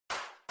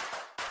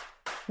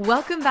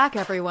Welcome back,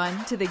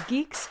 everyone, to the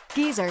Geeks,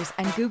 Geezers,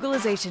 and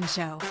Googlization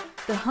Show,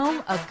 the home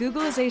of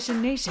Googlization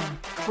Nation,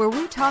 where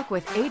we talk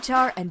with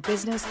HR and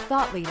business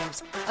thought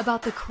leaders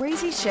about the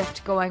crazy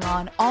shift going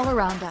on all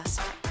around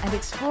us and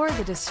explore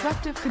the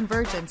disruptive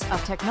convergence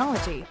of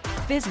technology,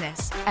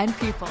 business, and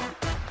people.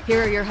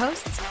 Here are your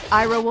hosts,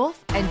 Ira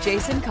Wolf and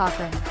Jason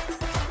Cochran.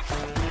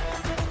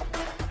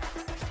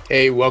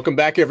 Hey, welcome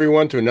back,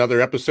 everyone, to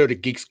another episode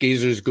of Geeks,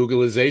 Geezers,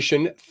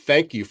 Googlization.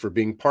 Thank you for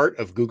being part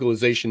of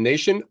Googlization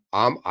Nation.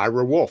 I'm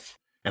Ira Wolf.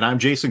 And I'm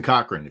Jason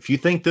Cochran. If you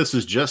think this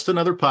is just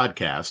another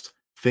podcast,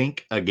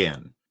 think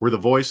again. We're the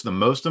voice of the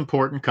most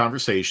important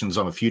conversations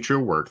on the future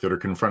of work that are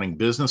confronting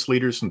business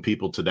leaders and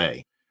people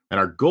today. And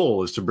our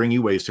goal is to bring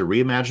you ways to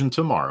reimagine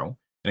tomorrow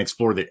and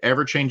explore the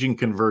ever-changing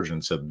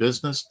convergence of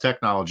business,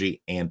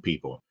 technology, and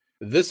people.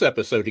 This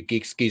episode of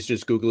Geeks,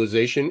 Geezers,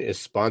 Googlization is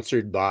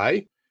sponsored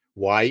by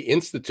Y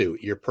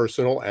Institute, your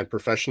personal and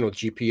professional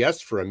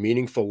GPS for a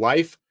meaningful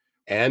life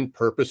and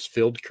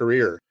purpose-filled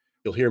career.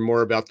 You'll hear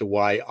more about the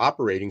Y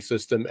operating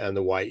system and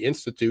the Y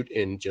Institute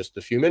in just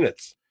a few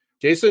minutes.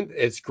 Jason,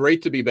 it's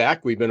great to be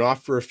back. We've been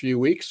off for a few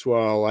weeks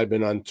while I've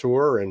been on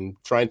tour and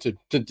trying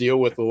to deal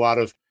with a lot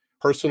of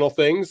personal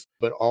things,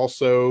 but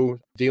also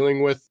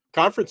dealing with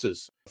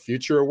conferences,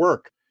 future of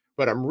work.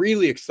 But I'm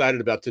really excited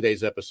about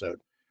today's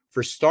episode.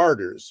 For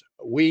starters,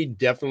 we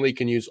definitely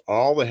can use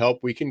all the help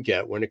we can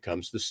get when it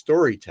comes to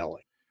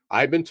storytelling.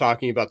 I've been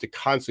talking about the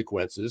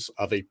consequences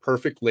of a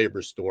perfect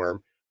labor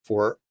storm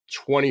for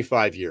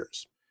 25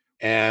 years.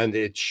 And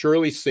it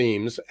surely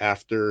seems,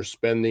 after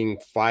spending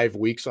 5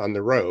 weeks on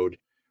the road,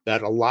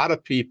 that a lot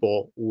of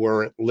people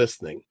weren't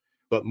listening.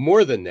 But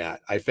more than that,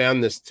 I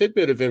found this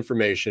tidbit of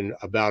information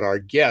about our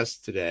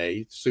guest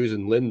today,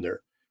 Susan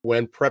Lindner,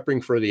 when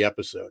prepping for the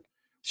episode.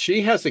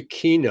 She has a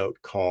keynote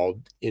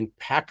called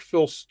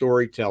Impactful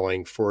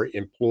Storytelling for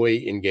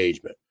Employee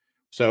Engagement.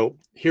 So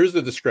here's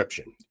the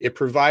description. It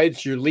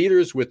provides your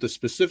leaders with the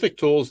specific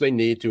tools they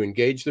need to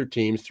engage their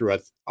teams through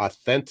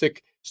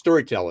authentic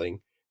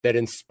storytelling that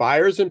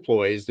inspires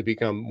employees to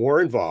become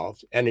more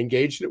involved and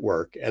engaged at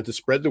work and to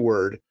spread the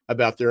word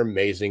about their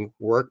amazing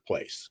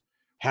workplace.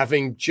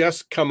 Having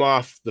just come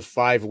off the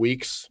 5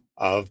 weeks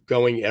of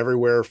going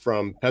everywhere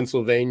from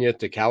Pennsylvania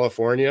to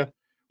California,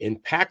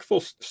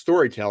 impactful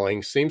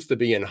storytelling seems to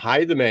be in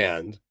high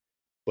demand,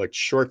 but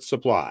short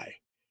supply.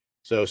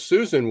 So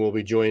Susan will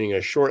be joining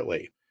us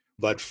shortly.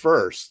 But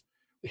first,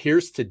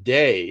 here's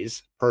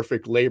today's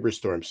Perfect Labor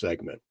Storm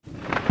segment.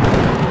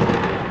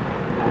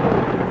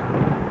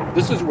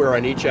 This is where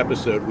on each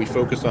episode we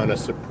focus on a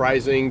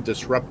surprising,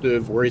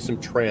 disruptive, worrisome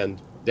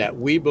trend that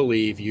we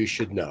believe you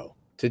should know.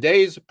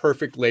 Today's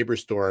Perfect Labor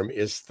Storm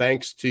is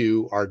thanks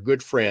to our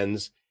good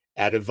friends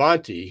at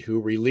Ivanti,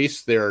 who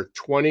released their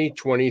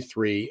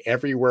 2023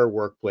 Everywhere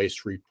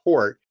Workplace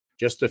report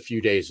just a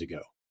few days ago.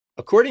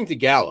 According to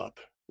Gallup,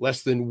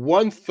 less than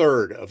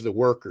 1/3 of the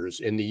workers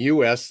in the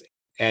US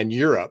and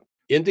Europe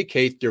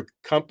indicate their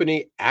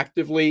company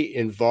actively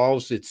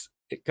involves its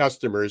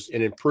customers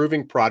in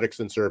improving products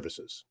and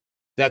services.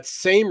 That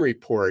same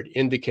report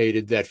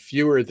indicated that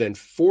fewer than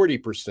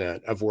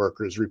 40% of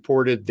workers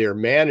reported their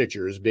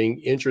managers being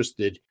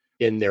interested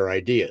in their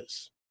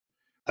ideas.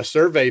 A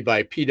survey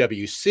by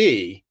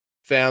PwC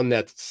found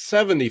that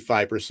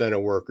 75%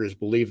 of workers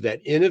believe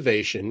that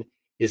innovation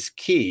is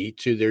key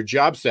to their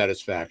job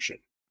satisfaction.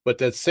 But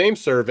that same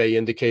survey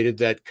indicated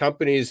that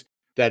companies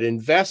that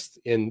invest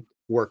in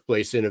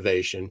workplace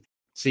innovation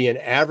see an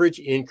average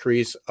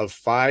increase of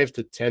 5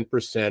 to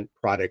 10%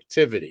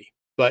 productivity.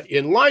 But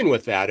in line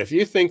with that, if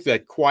you think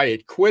that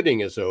quiet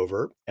quitting is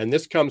over, and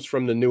this comes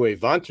from the new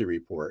Ivanti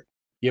report,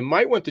 you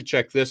might want to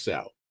check this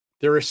out.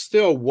 There are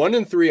still 1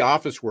 in 3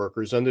 office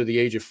workers under the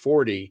age of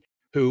 40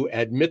 who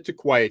admit to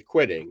quiet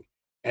quitting,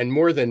 and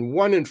more than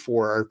 1 in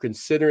 4 are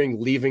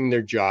considering leaving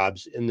their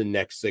jobs in the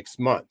next 6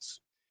 months.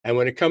 And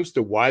when it comes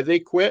to why they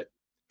quit,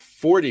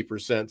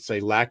 40% say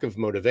lack of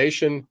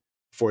motivation,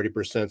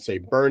 40% say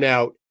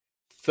burnout,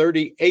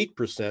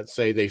 38%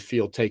 say they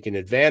feel taken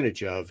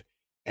advantage of,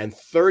 and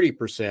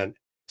 30%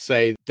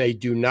 say they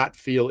do not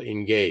feel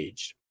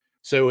engaged.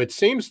 So it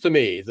seems to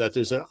me that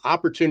there's an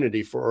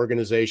opportunity for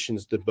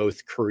organizations to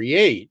both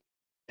create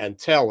and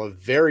tell a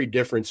very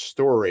different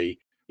story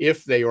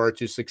if they are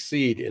to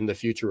succeed in the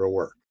future of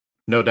work.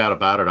 No doubt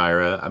about it,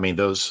 Ira. I mean,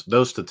 those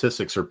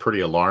statistics are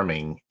pretty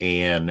alarming.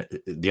 And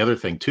the other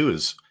thing, too,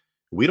 is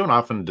we don't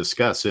often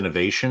discuss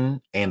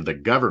innovation and the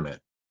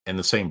government in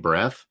the same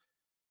breath.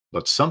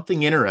 But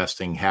something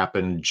interesting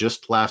happened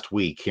just last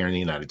week here in the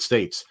United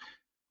States.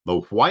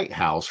 The White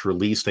House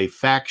released a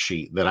fact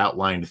sheet that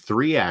outlined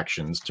 3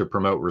 actions to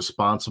promote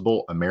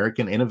responsible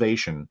American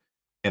innovation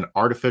in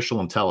artificial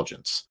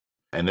intelligence.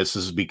 And this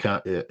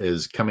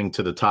is coming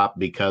to the top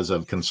because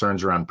of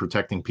concerns around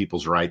protecting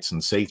people's rights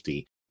and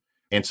safety.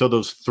 And so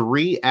those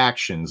 3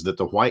 actions that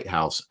the White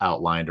House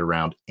outlined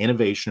around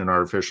innovation and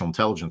artificial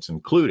intelligence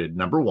included,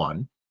 number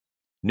 1,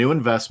 new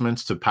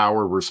investments to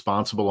power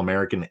responsible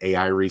American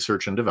AI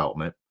research and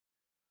development.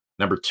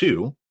 Number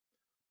 2,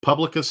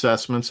 public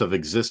assessments of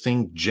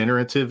existing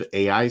generative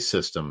AI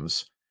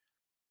systems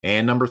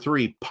And number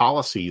three,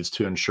 policies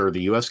to ensure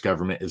the US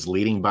government is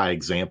leading by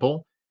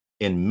example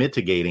in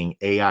mitigating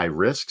AI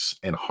risks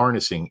and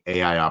harnessing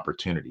AI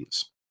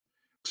opportunities.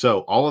 So,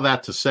 all of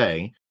that to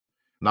say,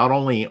 not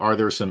only are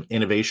there some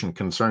innovation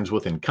concerns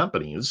within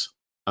companies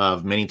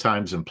of many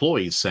times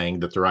employees saying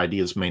that their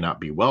ideas may not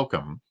be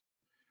welcome,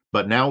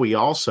 but now we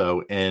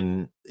also,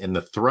 in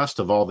the thrust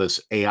of all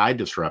this AI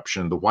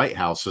disruption, the White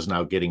House is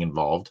now getting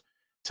involved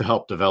to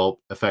help develop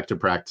effective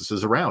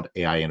practices around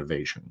AI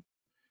innovation.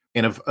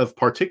 And of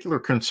particular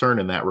concern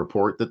in that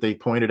report that they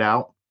pointed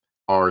out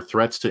are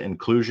threats to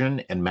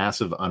inclusion and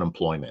massive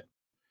unemployment.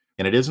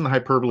 And it isn't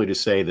hyperbole to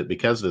say that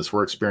because of this,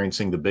 we're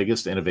experiencing the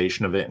biggest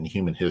innovation event in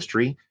human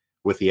history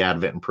with the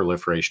advent and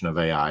proliferation of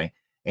AI.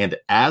 And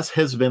as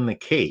has been the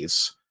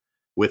case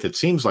with, it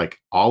seems like,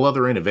 all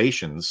other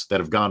innovations that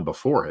have gone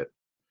before it,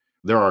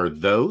 there are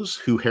those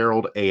who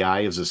herald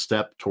AI as a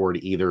step toward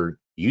either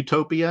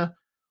utopia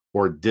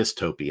or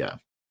dystopia.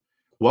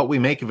 What we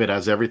make of it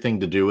has everything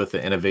to do with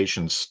the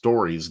innovation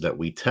stories that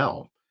we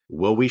tell.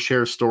 Will we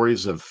share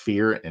stories of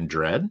fear and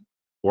dread,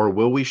 or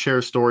will we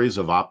share stories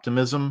of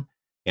optimism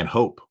and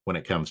hope when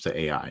it comes to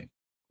AI?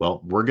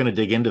 Well, we're going to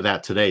dig into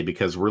that today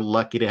because we're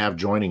lucky to have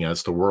joining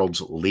us the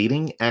world's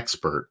leading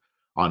expert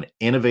on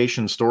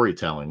innovation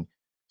storytelling,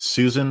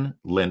 Susan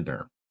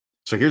Lindner.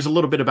 So here's a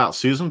little bit about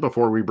Susan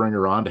before we bring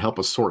her on to help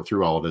us sort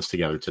through all of this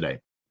together today.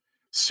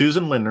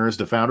 Susan Lindner is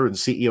the founder and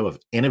CEO of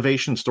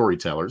Innovation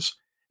Storytellers,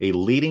 a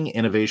leading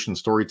innovation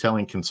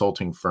storytelling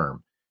consulting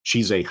firm.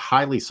 She's a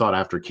highly sought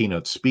after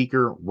keynote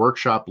speaker,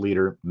 workshop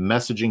leader,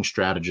 messaging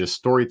strategist,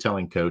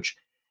 storytelling coach,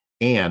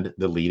 and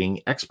the leading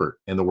expert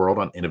in the world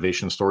on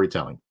innovation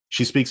storytelling.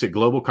 She speaks at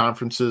global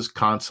conferences,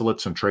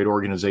 consulates, and trade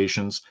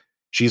organizations.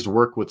 She's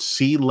worked with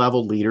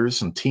C-level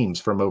leaders and teams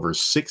from over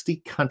 60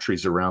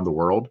 countries around the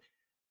world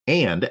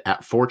and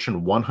at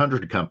Fortune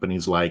 100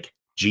 companies like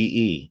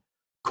GE,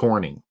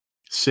 Corning,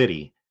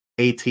 Citi,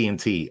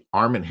 AT&T,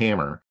 Arm &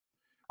 Hammer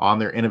on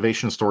their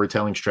innovation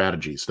storytelling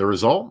strategies. The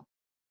result?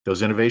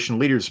 Those innovation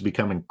leaders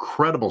become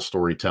incredible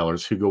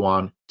storytellers who go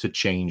on to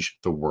change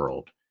the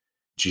world.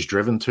 She's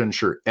driven to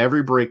ensure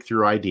every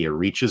breakthrough idea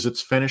reaches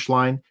its finish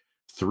line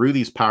through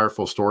these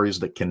powerful stories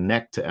that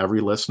connect to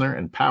every listener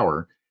and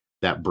power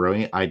that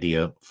brilliant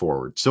idea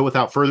forward. So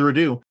without further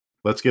ado,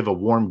 let's give a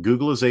warm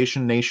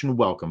Googleization Nation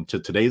welcome to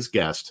today's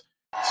guest,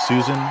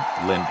 Susan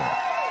Lindner.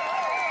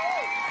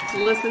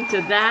 Listen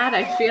to that.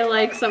 I feel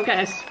like some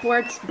kind of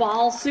sports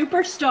ball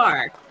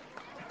superstar.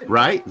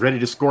 Right? Ready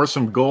to score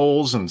some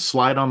goals and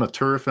slide on the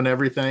turf and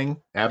everything?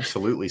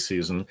 Absolutely,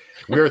 Susan.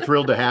 We're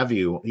thrilled to have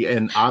you.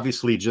 And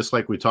obviously, just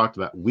like we talked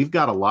about, we've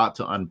got a lot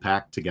to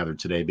unpack together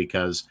today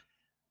because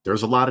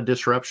there's a lot of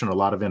disruption, a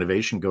lot of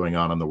innovation going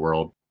on in the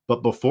world.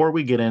 But before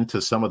we get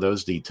into some of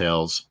those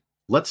details,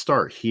 let's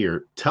start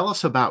here. Tell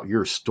us about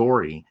your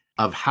story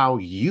of how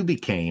you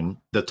became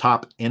the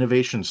top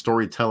innovation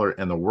storyteller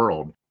in the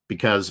world,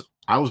 because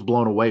I was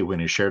blown away when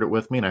you shared it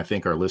with me, and I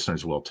think our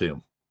listeners will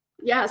too.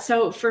 Yeah,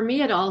 so for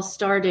me, it all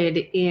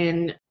started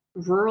in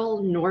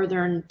rural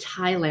northern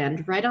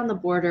Thailand, right on the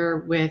border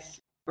with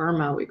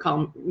Burma. We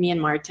call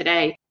Myanmar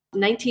today.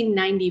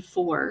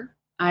 1994,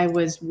 I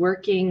was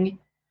working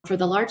for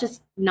the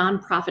largest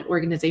nonprofit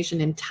organization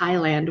in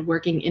Thailand,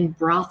 working in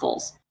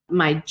brothels.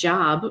 My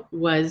job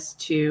was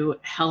to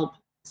help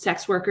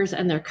sex workers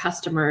and their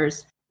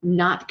customers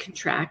not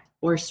contract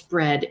or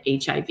spread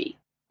HIV.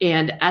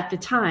 And at the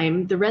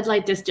time, the red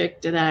light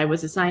district that I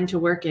was assigned to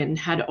work in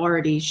had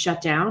already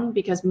shut down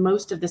because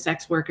most of the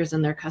sex workers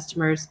and their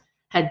customers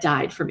had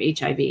died from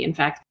HIV. In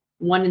fact,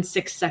 1 in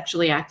 6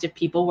 sexually active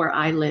people where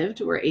I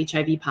lived were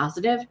HIV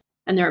positive,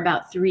 and there are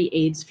about 3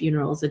 AIDS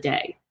funerals a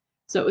day.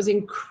 So it was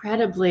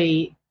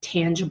incredibly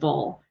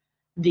tangible,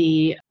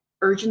 the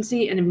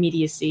urgency and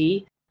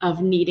immediacy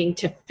of needing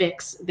to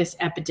fix this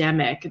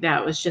epidemic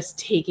that was just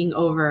taking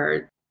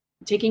over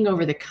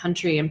the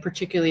country, and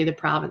particularly the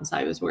province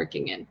I was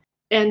working in.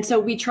 And so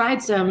we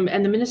tried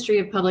and the Ministry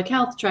of Public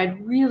Health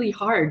tried really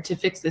hard to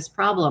fix this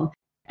problem.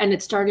 And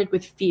it started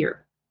with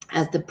fear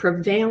as the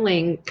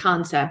prevailing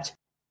concept,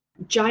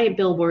 giant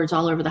billboards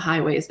all over the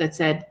highways that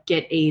said,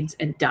 "Get AIDS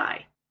and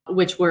die,"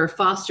 which were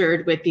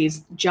fostered with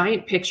these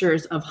giant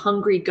pictures of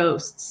hungry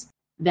ghosts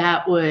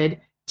that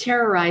would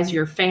terrorize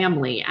your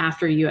family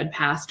after you had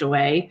passed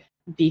away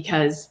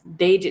because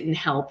they didn't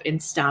help in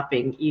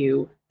stopping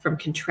you from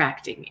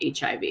contracting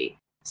HIV.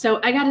 So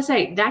I got to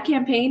say, that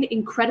campaign,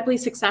 incredibly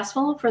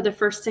successful for the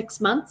first 6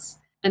 months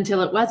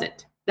until it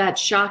wasn't. That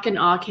shock and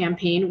awe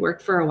campaign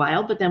worked for a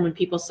while, but then when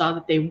people saw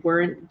that they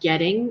weren't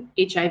getting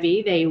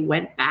HIV, they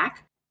went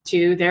back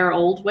to their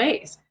old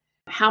ways.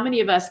 How many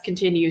of us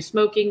continue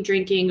smoking,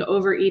 drinking,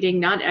 overeating,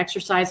 not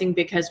exercising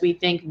because we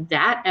think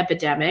that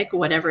epidemic,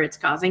 whatever it's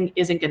causing,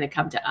 isn't going to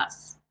come to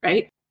us,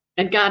 right?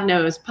 And God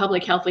knows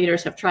public health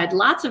leaders have tried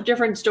lots of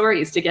different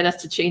stories to get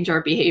us to change our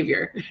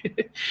behavior,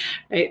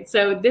 right?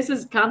 So this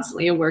is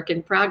constantly a work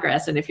in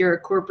progress. And if you're a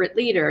corporate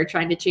leader,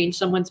 trying to change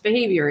someone's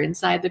behavior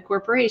inside the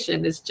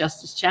corporation is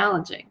just as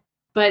challenging.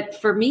 But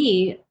for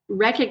me,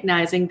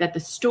 recognizing that the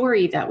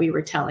story that we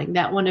were telling,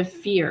 that one of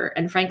fear,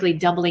 and frankly,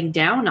 doubling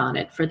down on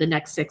it for the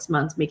next 6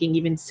 months, making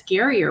even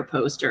scarier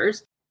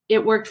posters,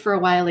 it worked for a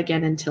while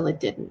again until it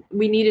didn't.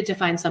 We needed to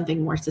find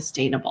something more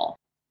sustainable.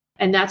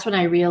 And that's when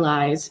I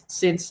realized,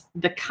 since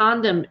the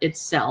condom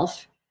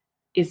itself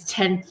is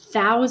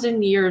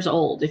 10,000 years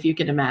old, if you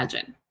can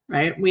imagine,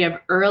 right? We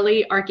have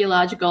early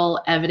archaeological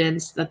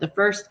evidence that the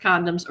first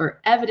condoms, or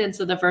evidence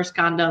of the first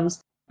condoms,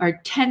 are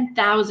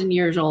 10,000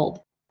 years old.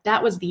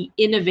 That was the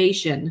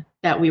innovation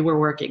that we were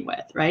working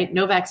with, right?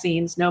 No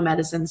vaccines, no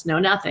medicines, no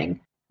nothing.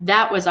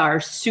 That was our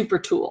super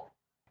tool.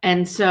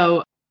 And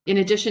so in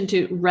addition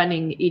to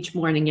running each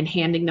morning and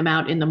handing them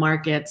out in the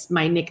markets,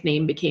 my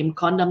nickname became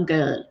Condom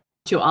Girl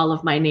to all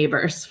of my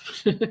neighbors.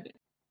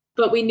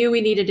 But we knew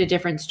we needed a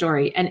different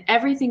story. And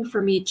everything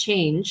for me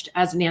changed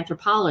as an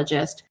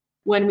anthropologist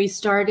when we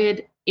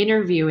started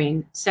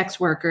interviewing sex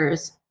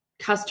workers,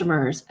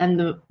 customers, and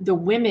the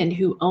women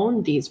who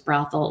owned these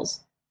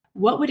brothels.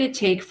 What would it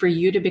take for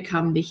you to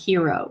become the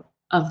hero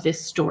of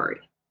this story?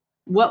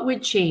 What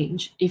would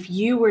change if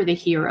you were the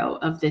hero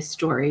of this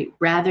story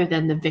rather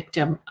than the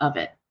victim of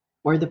it,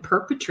 or the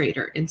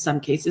perpetrator in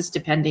some cases,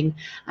 depending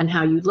on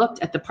how you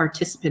looked at the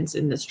participants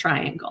in this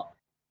triangle?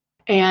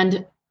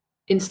 And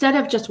instead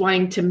of just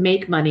wanting to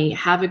make money,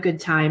 have a good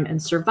time,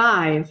 and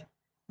survive,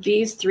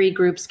 these three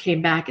groups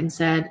came back and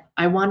said,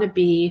 I want to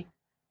be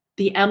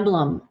the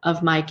emblem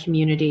of my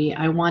community.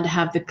 I want to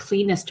have the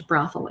cleanest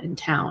brothel in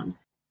town.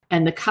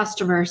 And the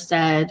customer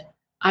said,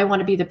 I want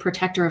to be the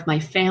protector of my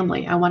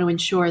family. I want to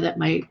ensure that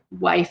my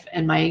wife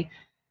and my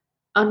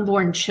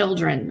unborn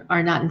children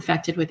are not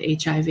infected with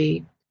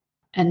HIV.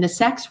 And the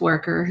sex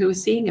worker, who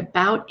was seeing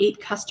about 8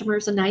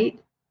 customers a night,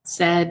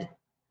 said,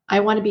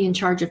 I want to be in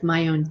charge of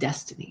my own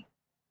destiny.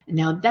 And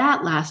now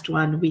that last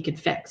one we could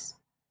fix.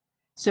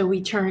 So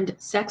we turned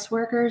sex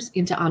workers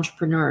into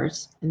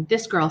entrepreneurs. And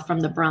this girl from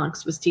the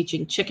Bronx was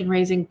teaching chicken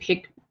raising,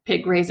 pig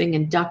raising,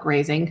 and duck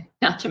raising,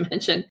 not to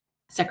mention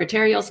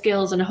secretarial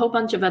skills and a whole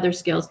bunch of other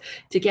skills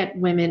to get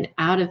women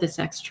out of the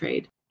sex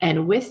trade.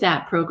 And with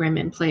that program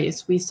in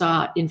place, we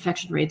saw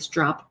infection rates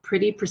drop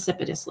pretty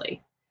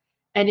precipitously.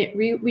 And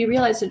we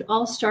realized it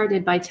all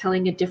started by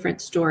telling a different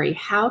story.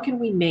 How can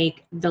we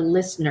make the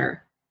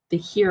listener the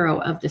hero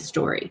of the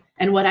story?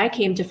 And what I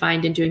came to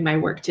find in doing my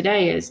work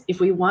today is,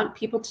 if we want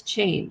people to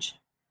change,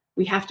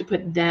 we have to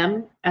put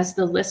them as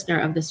the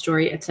listener of the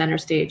story at center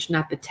stage,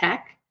 not the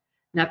tech,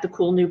 not the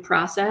cool new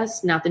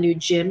process, not the new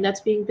gym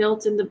that's being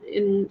built in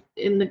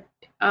the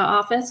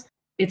office.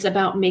 It's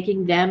about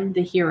making them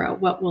the hero.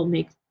 What will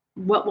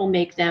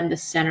make them the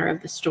center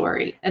of the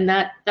story? And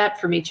that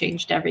for me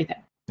changed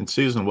everything. And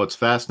Susan, what's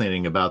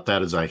fascinating about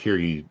that, as I hear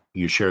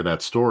you share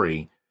that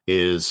story,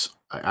 is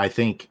I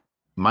think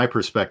my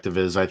perspective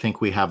is, I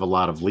think we have a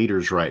lot of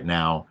leaders right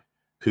now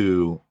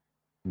who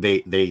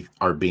they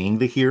are being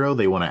the hero.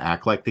 They want to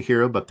act like the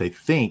hero, but they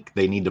think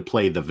they need to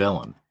play the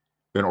villain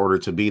in order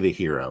to be the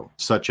hero,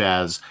 such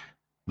as,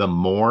 the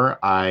more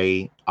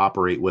I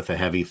operate with a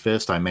heavy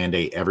fist, I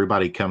mandate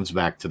everybody comes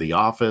back to the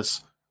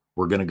office.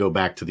 We're going to go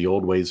back to the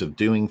old ways of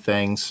doing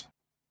things.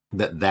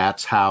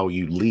 That's how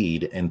you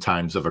lead in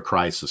times of a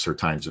crisis or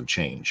times of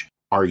change.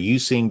 Are you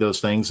seeing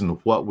those things, and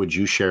what would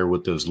you share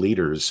with those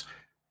leaders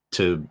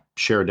to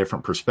share a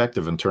different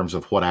perspective in terms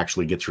of what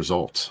actually gets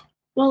results?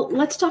 Well,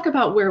 let's talk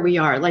about where we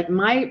are. Like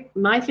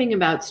my thing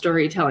about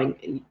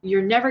storytelling,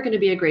 you're never going to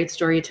be a great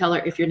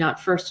storyteller if you're not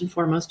first and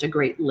foremost a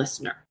great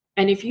listener.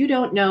 And if you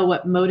don't know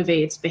what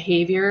motivates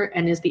behavior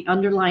and is the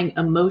underlying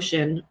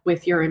emotion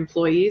with your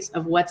employees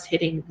of what's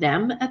hitting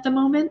them at the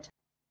moment,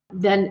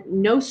 then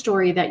no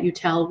story that you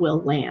tell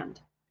will land.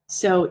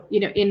 So,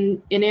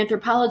 in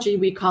anthropology,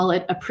 we call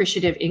it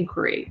appreciative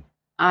inquiry.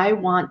 I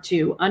want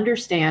to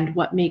understand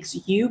what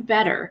makes you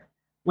better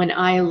when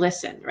I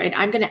listen, right?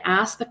 I'm going to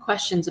ask the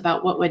questions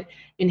about what would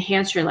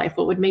enhance your life,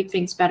 what would make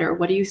things better,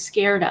 what are you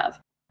scared of,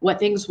 what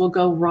things will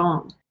go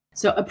wrong.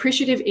 So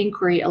appreciative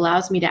inquiry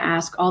allows me to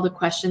ask all the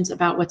questions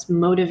about what's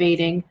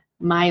motivating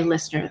my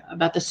listener,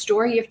 about the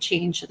story of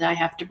change that I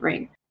have to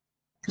bring.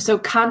 So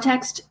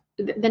context,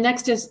 the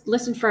next is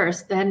listen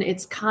first, then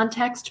it's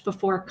context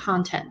before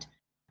content.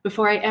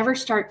 Before I ever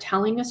start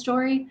telling a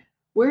story,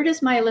 where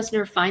does my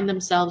listener find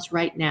themselves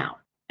right now?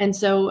 And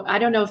so I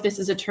don't know if this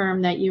is a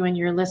term that you and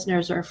your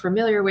listeners are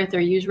familiar with or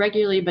use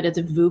regularly, but it's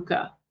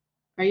VUCA.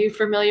 Are you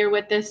familiar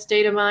with this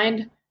state of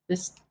mind?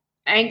 This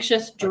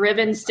anxious,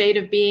 driven state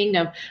of being,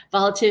 of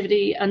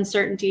volatility,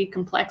 uncertainty,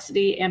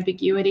 complexity,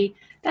 ambiguity.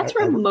 That's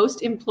where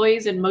most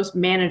employees and most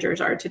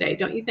managers are today,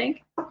 don't you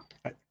think?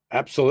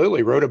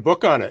 Absolutely. Wrote a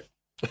book on it.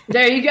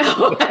 There you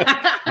go.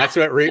 That's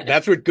what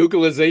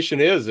Googleization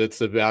is.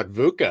 It's about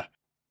VUCA.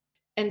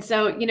 And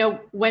so,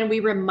 when we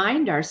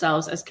remind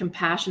ourselves as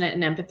compassionate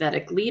and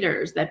empathetic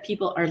leaders that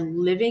people are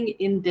living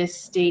in this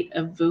state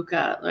of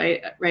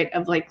VUCA, right,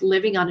 of like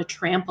living on a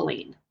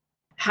trampoline,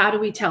 how do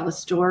we tell a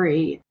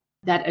story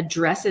that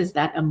addresses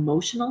that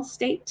emotional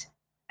state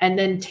and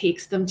then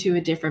takes them to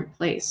a different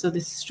place? So the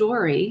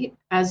story,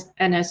 as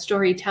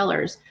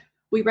storytellers,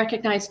 we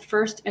recognized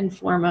first and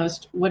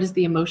foremost, what is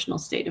the emotional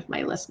state of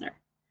my listener?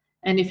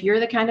 And if you're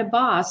the kind of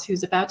boss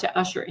who's about to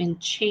usher in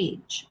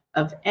change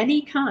of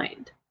any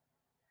kind,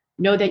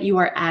 know that you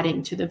are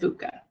adding to the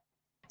VUCA.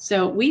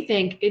 So we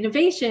think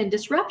innovation,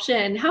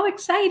 disruption, how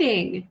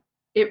exciting.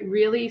 It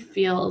really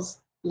feels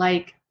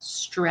like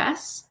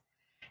stress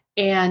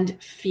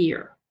and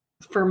fear.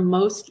 For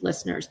most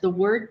listeners, the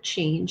word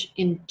change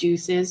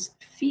induces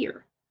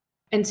fear.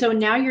 And so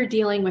now you're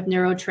dealing with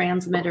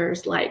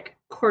neurotransmitters like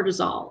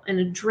cortisol and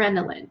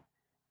adrenaline,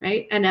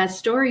 right? And as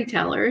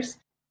storytellers,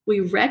 we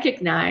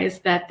recognize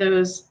that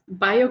those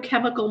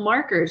biochemical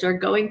markers are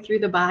going through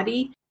the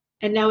body,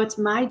 and now it's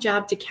my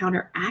job to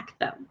counteract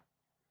them.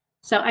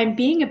 So I'm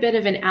being a bit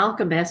of an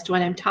alchemist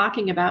when I'm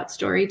talking about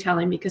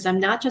storytelling, because I'm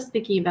not just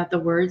thinking about the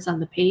words on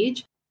the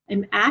page.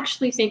 I'm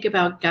actually thinking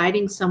about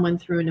guiding someone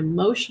through an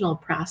emotional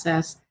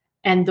process,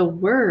 and the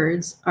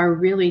words are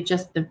really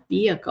just the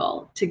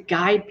vehicle to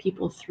guide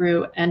people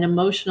through an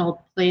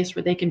emotional place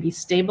where they can be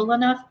stable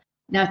enough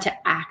now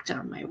to act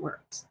on my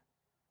words.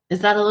 Is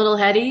that a little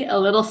heady, a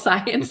little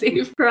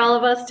sciencey for all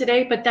of us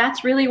today? But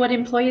that's really what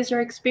employees are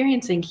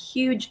experiencing.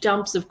 Huge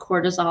dumps of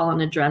cortisol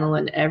and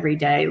adrenaline every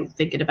day,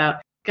 thinking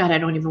about, God, I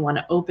don't even want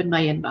to open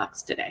my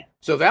inbox today.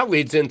 So that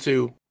leads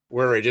into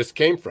where I just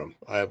came from.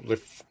 I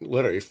lived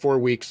literally 4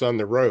 weeks on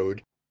the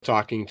road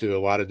talking to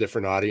a lot of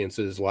different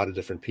audiences, a lot of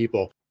different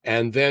people.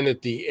 And then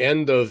at the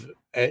end of,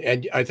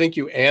 and I think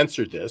you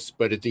answered this,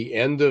 but at the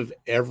end of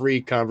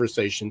every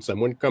conversation,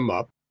 someone would come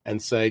up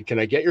and say, can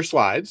I get your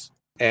slides?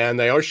 And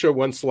they always show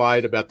one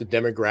slide about the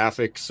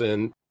demographics,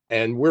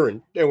 and we're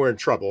in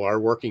trouble. Our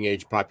working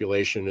age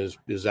population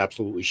is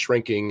absolutely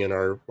shrinking, and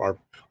our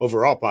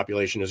overall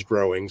population is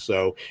growing.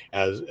 So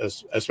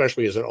as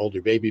especially as an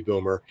older baby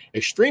boomer,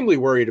 extremely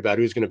worried about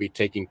who's going to be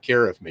taking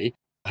care of me,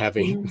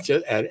 having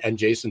and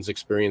Jason's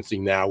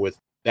experiencing now with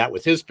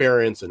his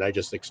parents, and I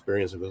just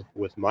experienced it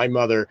with my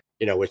mother,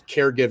 with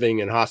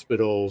caregiving and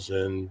hospitals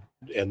and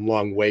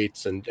long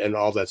waits and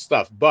all that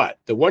stuff. But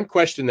the one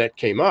question that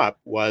came up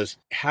was,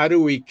 how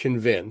do we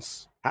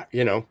convince,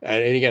 and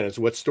again, it's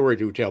what story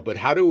do we tell, but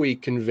how do we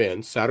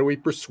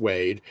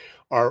persuade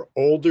our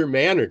older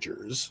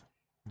managers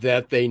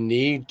that they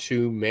need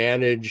to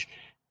manage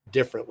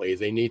differently?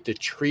 They need to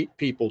treat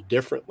people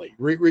differently,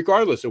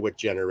 regardless of what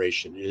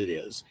generation it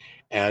is.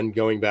 And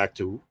going back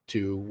to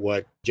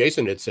what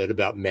Jason had said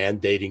about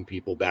mandating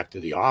people back to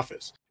the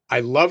office,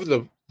 I love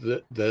the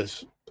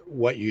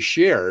what you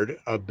shared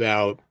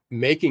about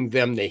making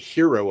them the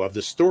hero of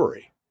the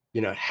story.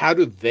 How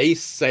do they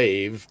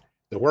save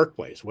the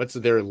workplace? What's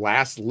their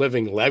last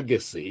living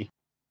legacy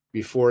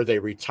before they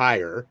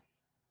retire?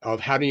 Of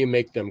how do you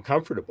make them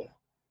comfortable?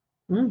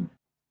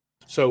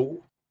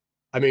 So,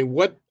 I mean,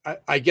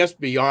 I guess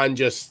beyond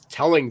just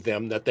telling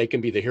them that they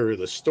can be the hero of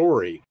the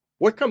story,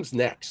 what comes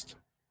next?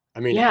 I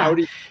mean, how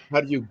do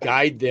you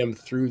guide them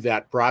through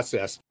that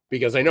process?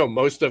 Because I know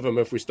most of them,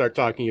 if we start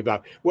talking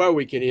about, well,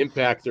 we can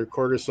impact their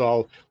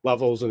cortisol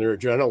levels and their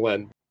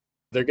adrenaline,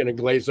 they're going to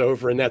glaze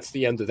over, and that's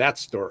the end of that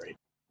story.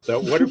 So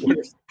what are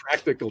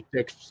practical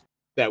tips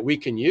that we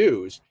can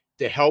use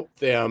to help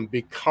them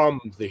become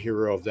the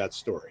hero of that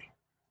story?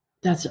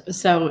 That's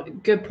so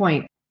good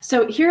point.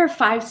 So here are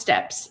 5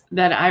 steps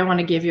that I want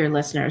to give your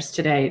listeners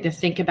today to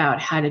think about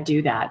how to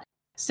do that.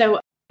 So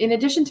in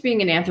addition to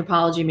being an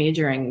anthropology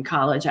major in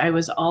college, I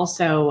was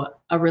also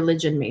a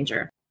religion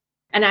major.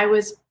 And I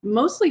was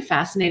mostly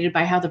fascinated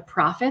by how the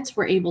prophets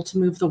were able to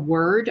move the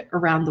word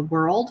around the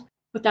world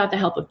without the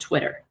help of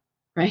Twitter,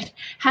 right?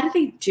 How did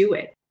they do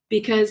it?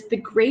 Because the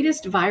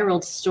greatest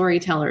viral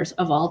storytellers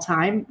of all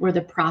time were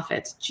the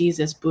prophets,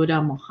 Jesus,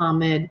 Buddha,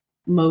 Muhammad,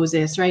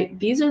 Moses, right?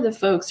 These are the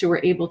folks who were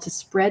able to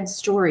spread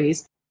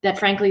stories that,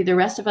 frankly, the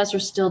rest of us are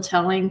still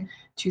telling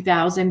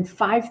 2,000,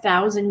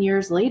 5,000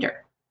 years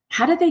later.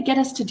 How did they get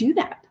us to do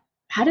that?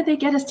 How did they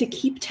get us to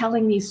keep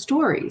telling these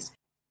stories?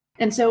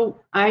 And so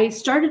I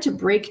started to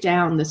break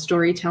down the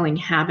storytelling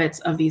habits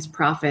of these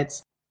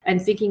prophets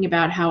and thinking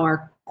about how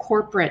our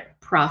corporate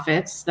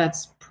prophets,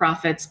 that's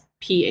prophets,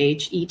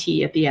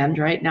 P-H-E-T at the end,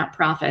 right? Not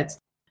prophets,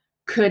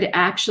 could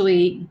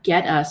actually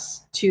get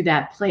us to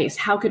that place.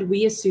 How could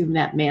we assume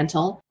that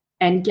mantle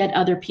and get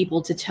other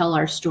people to tell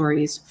our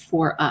stories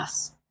for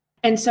us?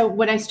 And so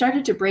when I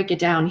started to break it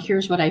down,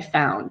 here's what I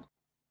found.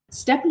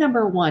 Step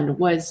number 1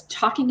 was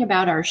talking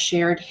about our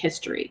shared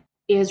history,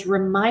 is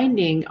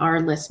reminding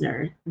our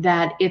listener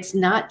that it's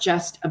not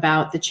just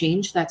about the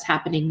change that's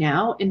happening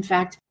now. In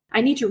fact,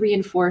 I need to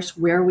reinforce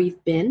where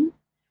we've been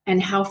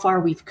and how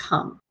far we've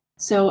come.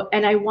 So,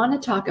 and I want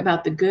to talk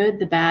about the good,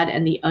 the bad,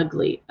 and the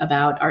ugly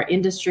about our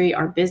industry,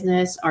 our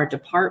business, our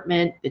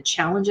department, the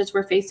challenges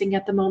we're facing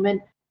at the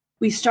moment.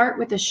 We start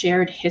with a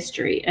shared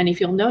history. And if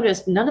you'll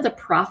notice, none of the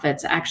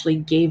prophets actually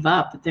gave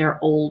up their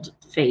old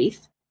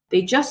faith.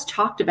 They just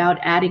talked about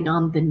adding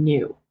on the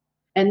new.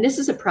 And this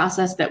is a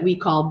process that we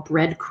call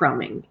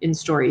breadcrumbing in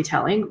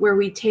storytelling, where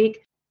we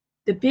take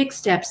the big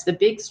steps, the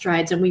big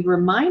strides, and we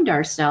remind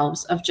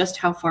ourselves of just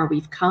how far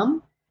we've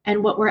come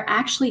and what we're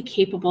actually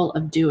capable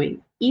of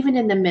doing, even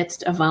in the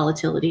midst of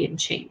volatility and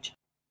change.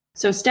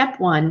 So step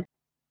 1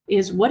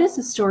 is, what is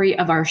the story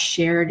of our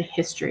shared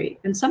history?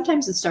 And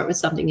sometimes it starts with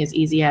something as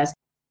easy as,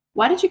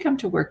 Why did you come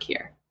to work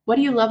here? What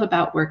do you love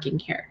about working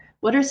here?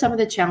 What are some of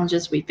the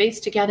challenges we face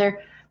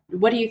together?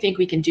 What do you think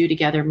we can do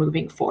together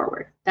moving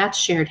forward? That's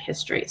shared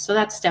history. So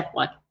that's step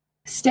one.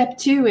 Step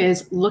two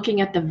is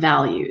looking at the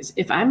values.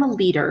 If I'm a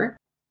leader,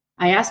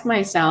 I ask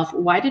myself,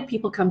 why did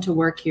people come to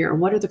work here?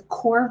 What are the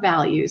core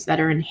values that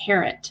are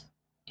inherent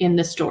in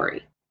the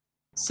story?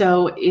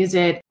 So is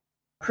it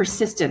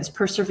persistence,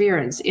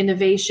 perseverance,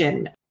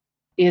 innovation?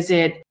 Is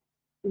it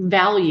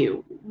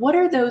value? What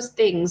are those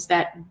things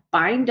that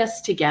bind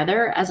us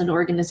together as an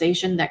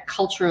organization that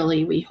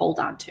culturally we hold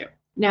on to?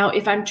 Now,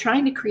 if I'm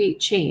trying to create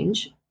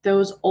change,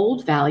 those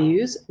old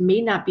values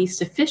may not be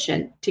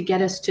sufficient to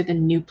get us to the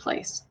new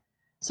place.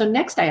 So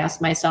next I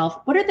ask myself,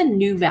 what are the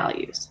new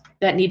values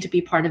that need to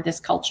be part of this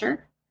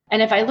culture?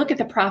 And if I look at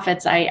the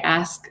prophets,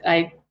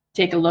 I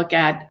take a look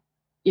at,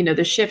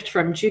 the shift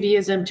from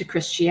Judaism to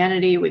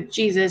Christianity with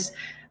Jesus.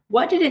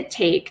 What did it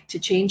take to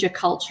change a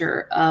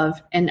culture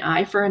of an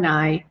eye for an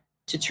eye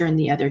to turn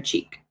the other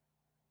cheek?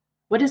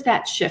 What does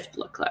that shift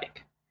look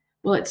like?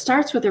 Well, it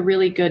starts with a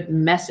really good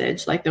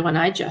message like the one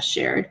I just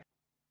shared.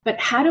 But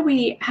how do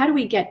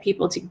we get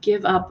people to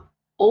give up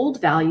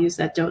old values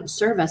that don't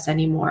serve us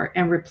anymore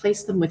and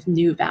replace them with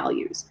new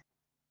values?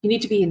 You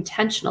need to be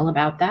intentional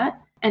about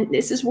that. And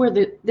this is where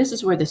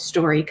the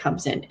story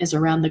comes in, is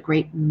around the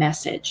great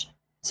message.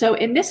 So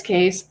in this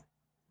case,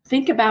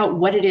 think about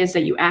what it is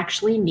that you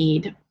actually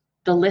need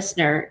the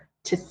listener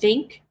to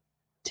think,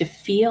 to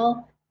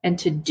feel, and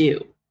to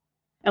do.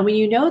 And when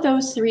you know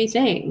those three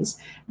things,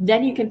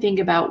 then you can think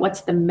about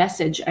what's the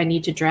message I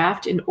need to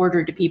draft in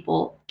order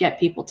to get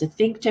people to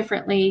think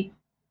differently,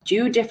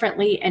 do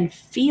differently, and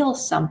feel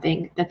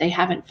something that they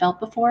haven't felt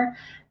before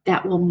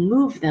that will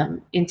move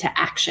them into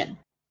action.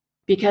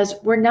 Because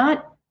we're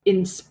not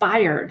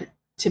inspired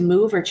to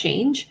move or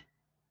change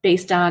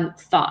based on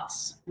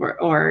thoughts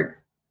or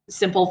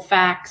simple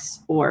facts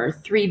or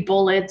 3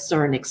 bullets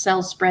or an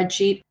Excel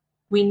spreadsheet.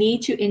 We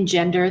need to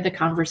engender the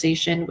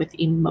conversation with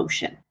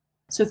emotion.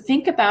 So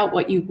think about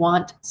what you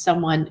want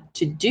someone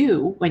to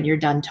do when you're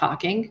done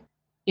talking.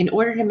 In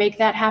order to make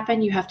that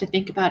happen, you have to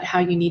think about how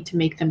you need to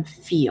make them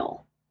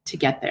feel to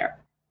get there.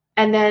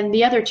 And then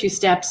the other 2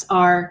 steps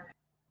are,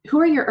 who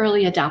are your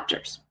early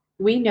adopters?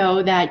 We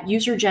know that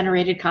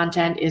user-generated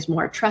content is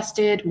more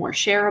trusted, more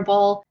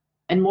shareable,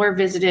 and more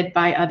visited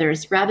by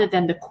others rather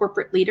than the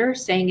corporate leader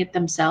saying it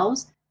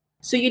themselves.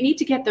 So you need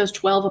to get those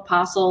 12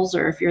 apostles,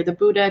 or if you're the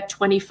Buddha,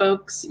 20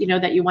 folks,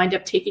 that you wind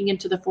up taking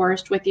into the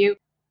forest with you.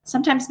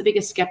 Sometimes the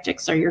biggest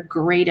skeptics are your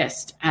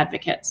greatest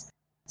advocates.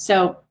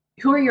 So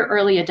who are your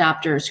early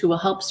adopters who will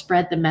help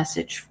spread the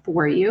message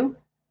for you?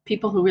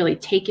 People who really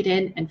take it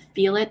in and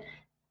feel it,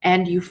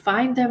 and you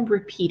find them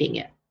repeating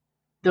it.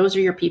 Those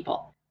are your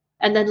people.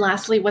 And then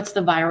lastly, what's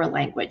the viral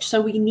language?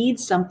 So we need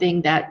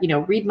something that,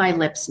 read my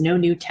lips, no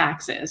new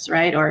taxes,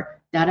 right? Or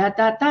da da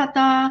da da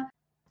da.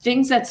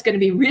 Things that's going to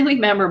be really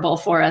memorable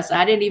for us.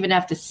 I didn't even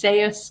have to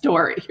say a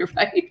story,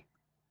 right?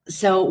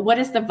 So what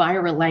is the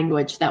viral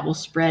language that will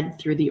spread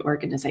through the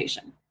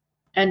organization?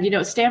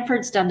 And,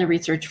 Stanford's done the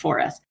research for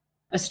us.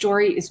 A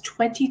story is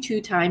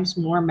 22 times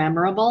more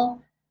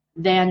memorable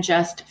than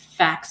just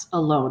facts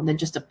alone, than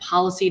just a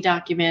policy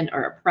document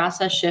or a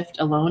process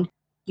shift alone.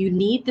 You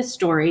need the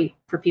story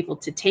for people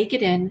to take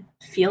it in,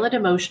 feel it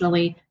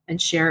emotionally,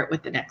 and share it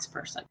with the next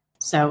person.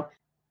 So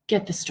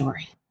get the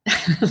story.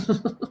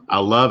 I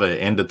love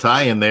it. And to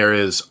tie in there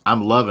is,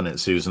 I'm loving it,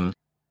 Susan,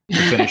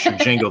 to finish your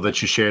jingle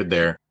that you shared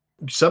there.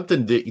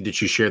 Something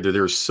that you shared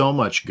there's so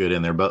much good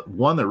in there, but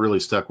one that really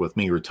stuck with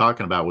me, you were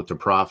talking about with the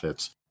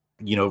prophets,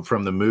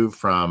 from the move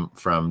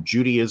from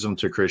Judaism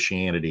to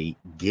Christianity,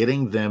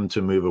 getting them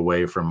to move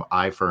away from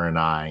eye for an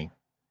eye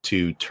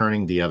to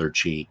turning the other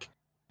cheek.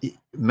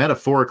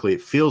 Metaphorically,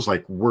 it feels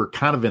like we're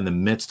kind of in the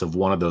midst of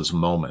one of those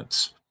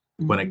moments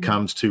when it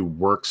comes to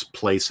work's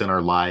place in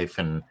our life,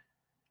 and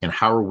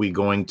how are we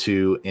going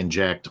to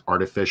inject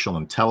artificial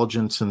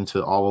intelligence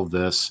into all of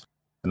this,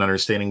 and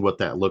understanding what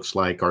that looks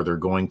like. Are there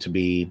going to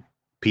be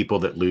people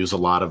that lose a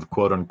lot of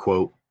quote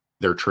unquote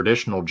their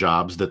traditional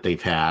jobs that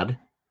they've had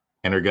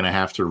and are going to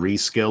have to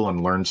reskill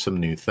and learn some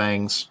new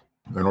things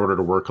in order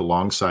to work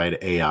alongside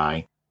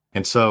AI?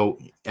 And so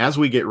as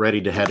we get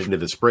ready to head into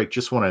this break,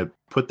 just want to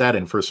put that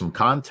in for some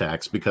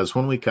context, because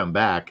when we come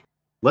back,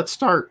 let's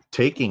start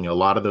taking a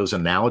lot of those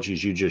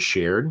analogies you just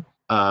shared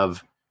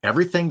of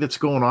everything that's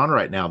going on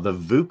right now. The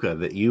VUCA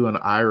that you and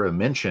Ira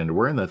mentioned,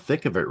 we're in the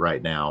thick of it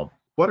right now.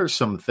 What are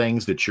some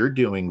things that you're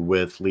doing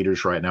with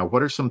leaders right now?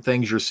 What are some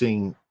things you're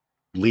seeing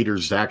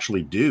leaders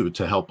actually do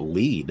to help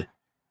lead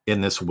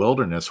in this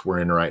wilderness we're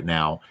in right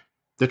now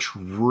that's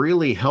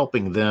really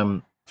helping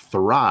them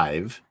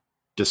thrive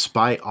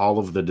despite all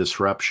of the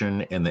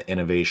disruption and the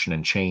innovation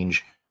and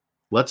change?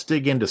 Let's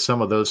dig into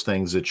some of those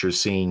things that you're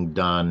seeing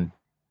done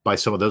by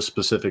some of those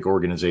specific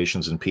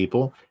organizations and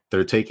people that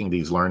are taking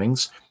these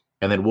learnings.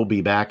 And then we'll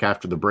be back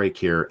after the break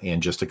here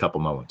in just a couple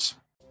moments.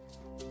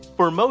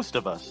 For most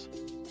of us,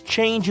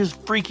 change is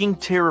freaking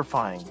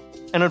terrifying.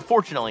 And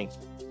unfortunately,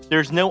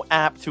 there's no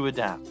app to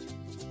adapt.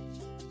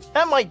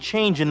 That might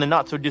change in the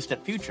not so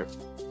distant future.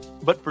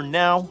 But for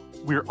now,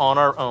 we're on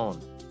our own.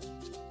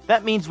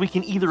 That means we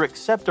can either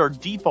accept our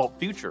default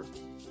future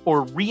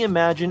or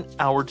reimagine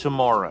our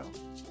tomorrow.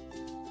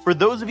 For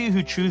those of you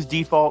who choose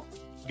default,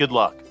 good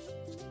luck.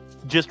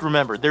 Just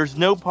remember, there's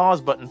no pause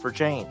button for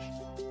change.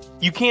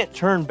 You can't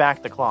turn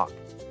back the clock.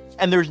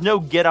 And there's no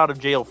get out of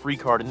jail free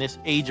card in this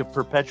age of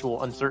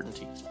perpetual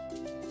uncertainty.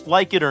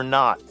 Like it or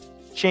not,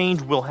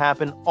 change will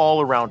happen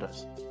all around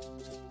us.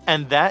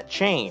 And that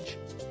change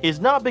is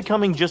not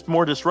becoming just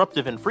more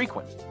disruptive and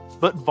frequent,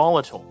 but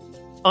volatile,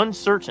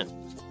 uncertain,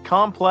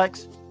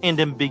 complex, and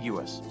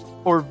ambiguous,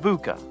 or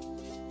VUCA.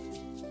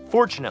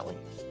 Fortunately,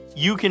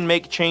 you can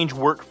make change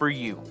work for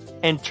you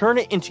and turn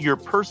it into your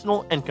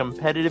personal and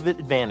competitive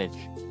advantage.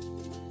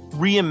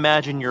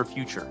 Reimagine your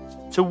future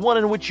to one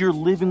in which you're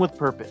living with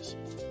purpose,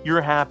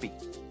 you're happy,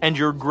 and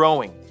you're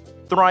growing,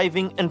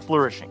 thriving, and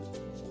flourishing.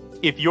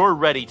 If you're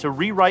ready to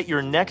rewrite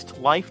your next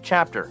life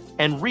chapter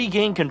and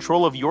regain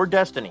control of your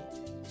destiny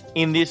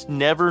in this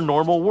never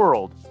normal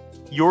world,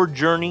 your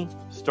journey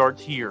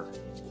starts here.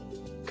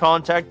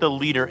 Contact the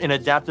leader in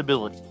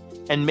adaptability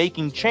and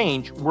making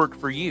change work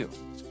for you,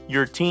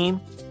 your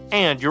team,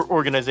 and your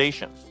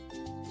organization.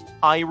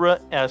 Ira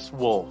S.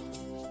 Wolf,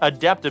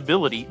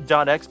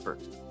 adaptability.expert.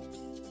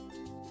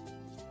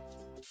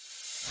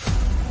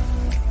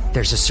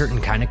 There's a certain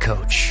kind of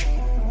coach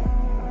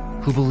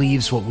who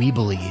believes what we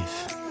believe,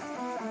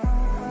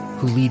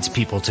 who leads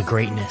people to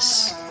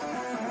greatness,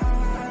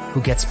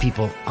 who gets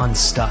people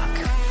unstuck,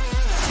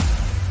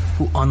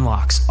 who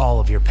unlocks all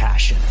of your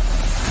passion.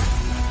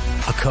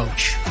 A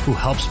coach who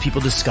helps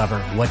people discover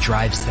what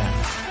drives them,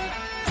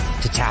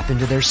 to tap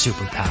into their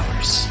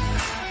superpowers.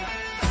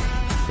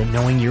 That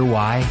knowing your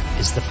why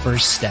is the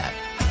first step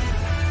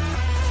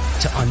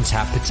to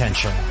untap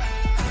potential,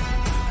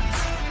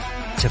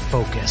 to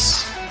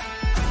focus,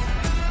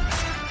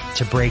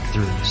 to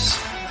breakthroughs.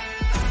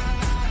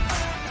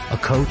 A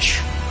coach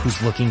who's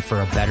looking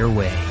for a better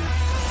way.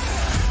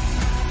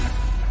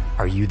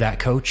 Are you that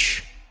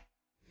coach?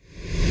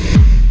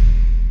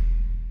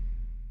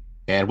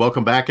 And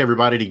welcome back,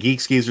 everybody, to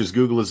Geeks Geezers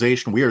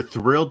Googlization. We are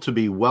thrilled to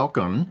be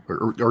welcome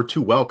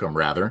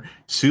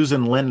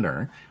Susan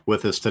Lindner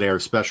with us today, our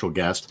special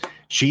guest.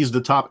 She's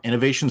the top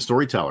innovation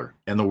storyteller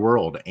in the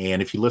world.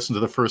 And if you listen to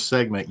the first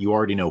segment, you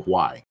already know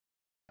why.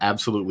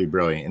 Absolutely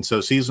brilliant. And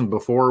so, Susan,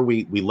 before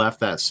we left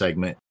that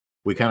segment,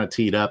 we kind of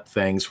teed up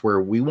things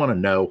where we want to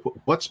know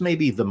what's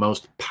maybe the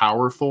most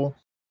powerful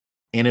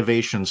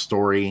innovation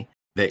story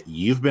that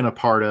you've been a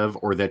part of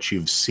or that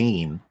you've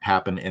seen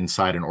happen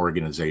inside an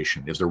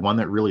organization. Is there one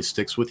that really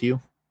sticks with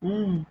you?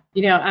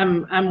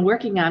 I'm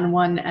working on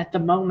one at the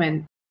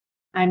moment.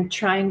 I'm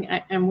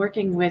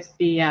working with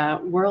the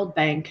World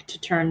Bank to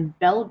turn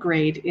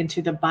Belgrade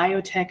into the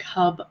biotech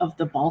hub of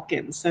the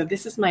Balkans. So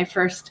this is my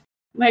first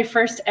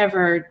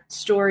ever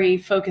story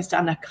focused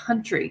on a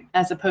country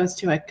as opposed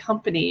to a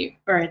company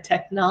or a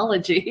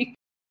technology.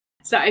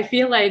 So I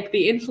feel like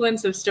the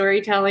influence of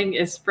storytelling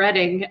is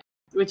spreading,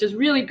 which is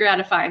really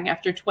gratifying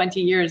after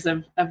 20 years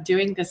of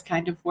doing this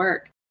kind of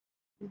work.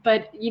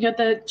 But,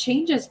 the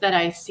changes that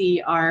I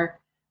see are,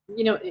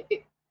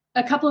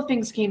 a couple of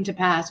things came to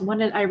pass.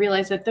 One, I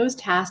realized that those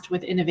tasked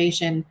with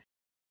innovation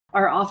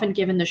are often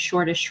given the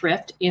shortest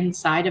shrift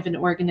inside of an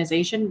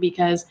organization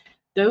because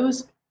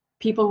those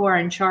people who are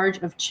in charge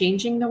of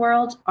changing the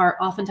world are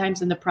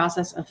oftentimes in the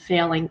process of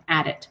failing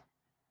at it,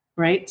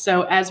 right?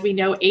 So as we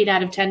know, 8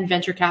 out of 10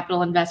 venture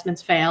capital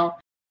investments fail,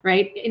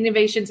 right?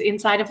 Innovations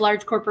inside of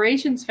large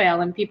corporations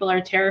fail, and people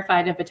are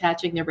terrified of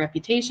attaching their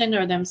reputation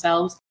or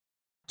themselves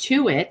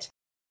to it,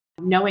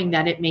 knowing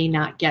that it may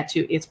not get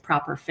to its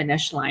proper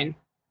finish line.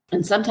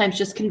 And sometimes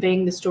just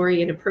conveying the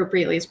story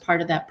inappropriately is part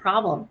of that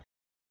problem.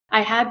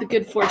 I had the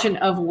good fortune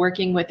of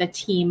working with a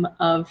team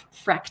of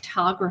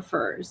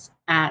fractographers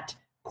at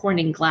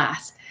Corning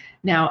Glass.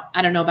 Now,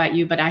 I don't know about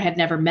you, but I had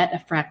never met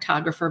a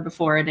fractographer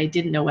before, and I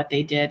didn't know what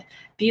they did.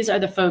 These are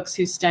the folks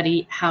who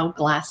study how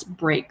glass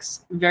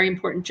breaks. Very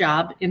important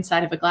job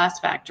inside of a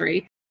glass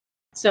factory.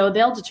 So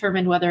they'll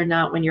determine whether or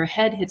not when your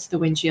head hits the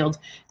windshield,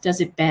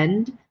 does it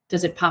bend?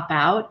 Does it pop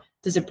out?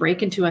 Does it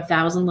break into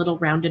 1,000 little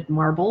rounded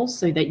marbles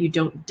so that you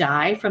don't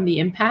die from the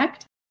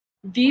impact?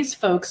 These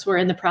folks were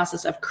in the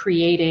process of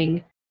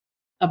creating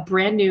a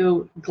brand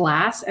new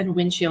glass and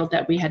windshield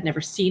that we had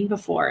never seen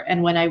before.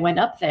 And when I went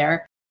up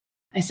there,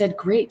 I said,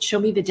 great, show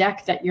me the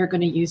deck that you're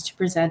going to use to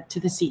present to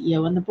the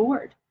CEO and the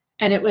board.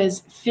 And it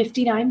was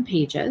 59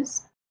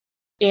 pages.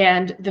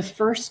 And the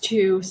first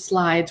 2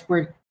 slides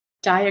were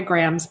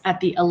diagrams at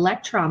the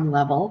electron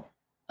level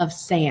of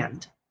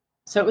sand.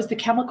 So it was the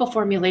chemical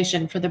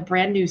formulation for the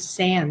brand new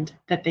sand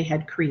that they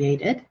had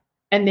created.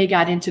 And they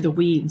got into the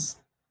weeds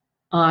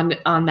on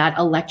that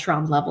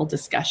electron level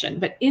discussion.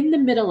 But in the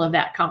middle of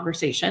that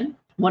conversation,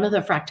 one of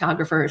the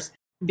fractographers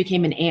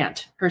became an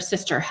aunt. Her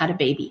sister had a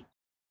baby.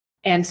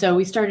 And so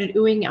we started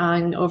oohing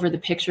on over the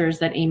pictures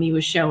that Amy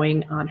was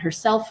showing on her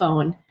cell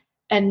phone,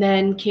 and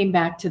then came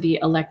back to the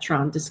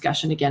electron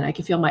discussion again. I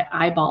could feel my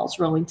eyeballs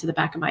rolling to the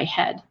back of my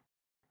head.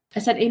 I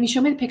said, Amy,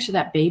 show me the picture of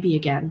that baby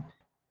again.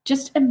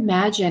 Just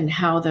imagine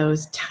how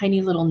those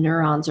tiny little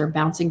neurons are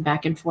bouncing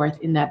back and forth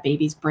in that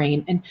baby's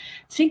brain. And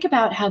think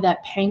about how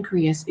that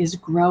pancreas is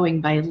growing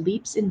by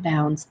leaps and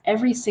bounds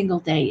every single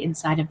day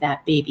inside of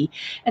that baby.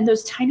 And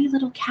those tiny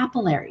little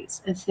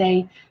capillaries, as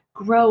they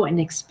grow and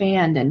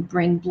expand and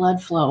bring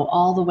blood flow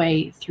all the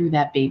way through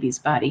that baby's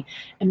body.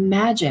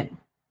 Imagine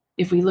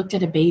if we looked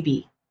at a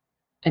baby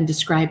and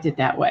described it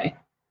that way.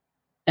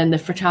 And the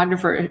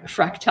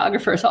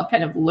fractographers all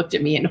kind of looked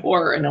at me in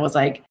horror, and I was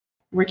like,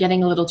 we're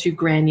getting a little too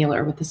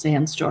granular with the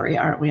sand story,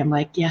 aren't we? I'm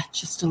like, yeah,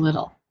 just a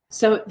little.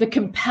 So the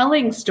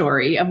compelling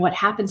story of what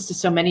happens to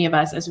so many of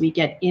us as we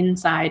get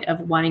inside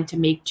of wanting to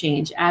make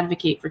change,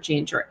 advocate for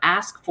change, or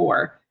ask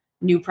for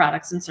new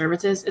products and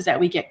services is that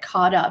we get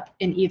caught up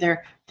in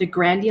either the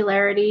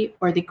granularity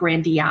or the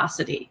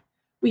grandiosity.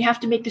 We have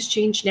to make this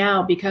change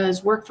now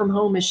because work from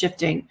home is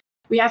shifting.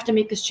 We have to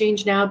make this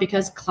change now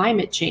because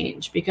climate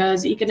change,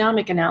 because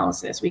economic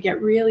analysis. We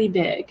get really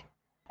big.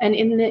 And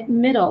in the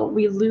middle,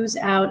 we lose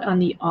out on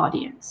the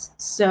audience.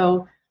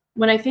 So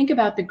when I think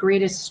about the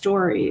greatest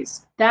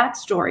stories, that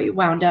story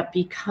wound up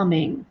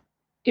becoming,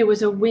 it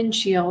was a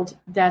windshield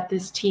that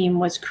this team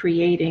was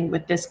creating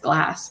with this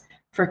glass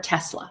for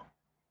Tesla.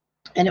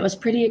 And it was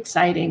pretty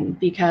exciting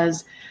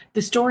because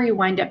the story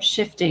wound up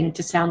shifting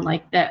to sound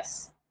like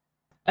this.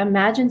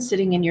 Imagine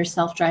sitting in your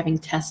self-driving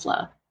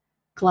Tesla,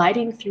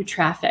 gliding through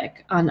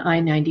traffic on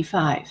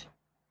I-95.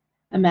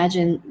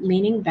 Imagine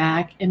leaning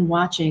back and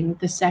watching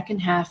the second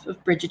half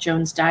of Bridget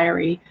Jones'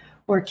 Diary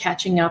or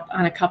catching up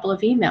on a couple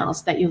of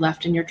emails that you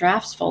left in your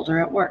drafts folder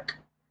at work.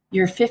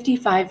 Your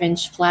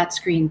 55-inch flat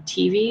screen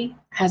TV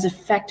has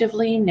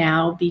effectively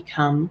now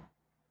become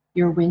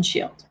your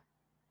windshield.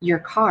 Your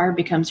car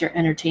becomes your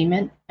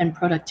entertainment and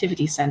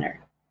productivity center,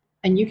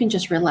 and you can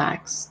just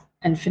relax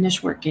and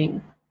finish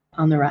working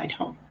on the ride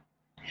home.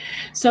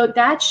 So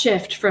that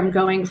shift from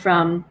going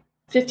from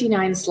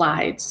 59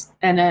 slides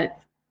and a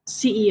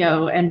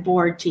CEO and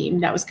board team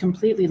that was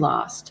completely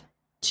lost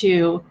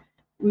to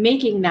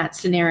making that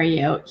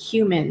scenario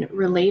human,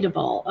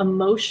 relatable,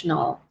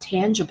 emotional,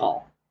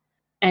 tangible,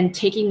 and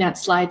taking that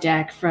slide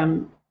deck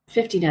from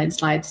 59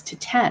 slides to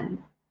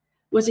 10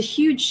 was a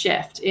huge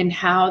shift in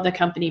how the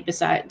company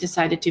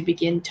decided to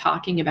begin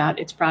talking about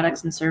its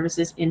products and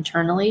services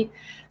internally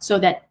so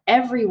that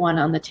everyone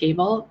on the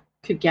table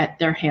could get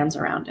their hands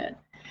around it.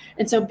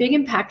 And so big,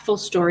 impactful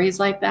stories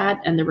like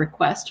that and the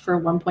request for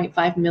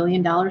 $1.5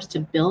 million to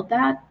build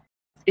that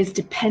is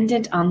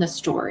dependent on the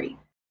story.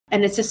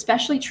 And it's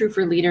especially true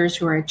for leaders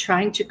who are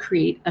trying to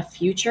create a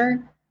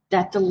future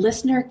that the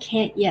listener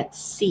can't yet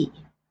see.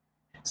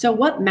 So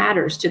what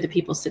matters to the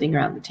people sitting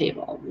around the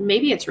table?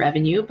 Maybe it's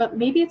revenue, but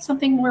maybe it's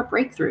something more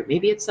breakthrough.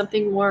 Maybe it's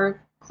something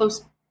more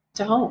close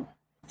to home.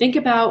 Think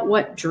about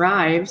what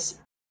drives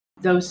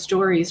those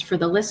stories for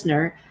the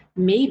listener.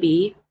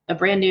 Maybe a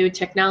brand new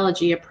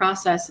technology, a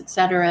process, et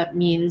cetera,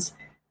 means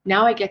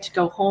now I get to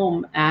go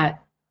home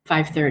at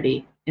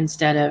 5:30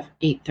 instead of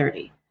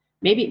 8:30.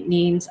 Maybe it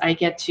means I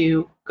get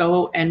to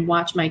go and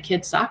watch my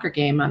kid's soccer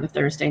game on a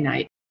Thursday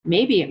night.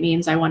 Maybe it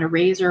means I want a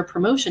raise or a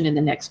promotion in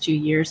the next 2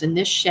 years. And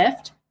this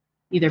shift,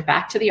 either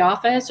back to the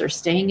office or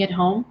staying at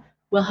home,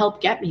 will help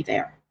get me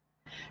there.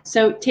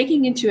 So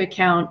taking into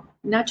account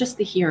not just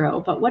the hero,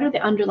 but what are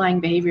the underlying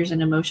behaviors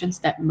and emotions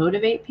that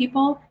motivate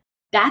people,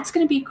 that's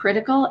going to be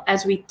critical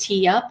as we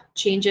tee up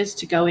changes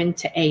to go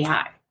into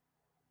AI.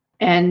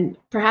 And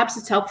perhaps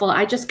it's helpful.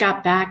 I just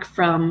got back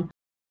from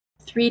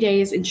 3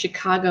 days in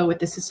Chicago with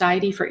the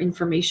Society for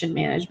Information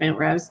Management,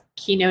 where I was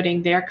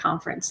keynoting their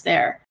conference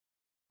there.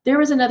 There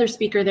was another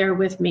speaker there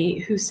with me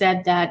who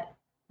said that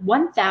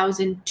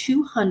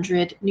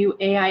 1,200 new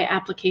AI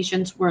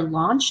applications were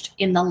launched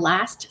in the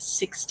last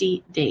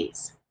 60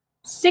 days.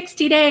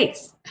 60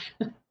 days!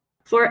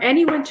 For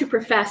anyone to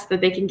profess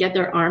that they can get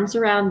their arms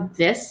around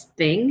this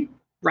thing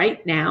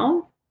right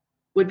now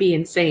would be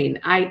insane.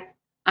 I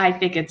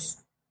think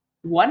it's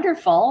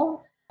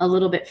wonderful, a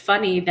little bit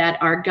funny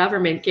that our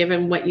government,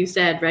 given what you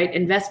said, right,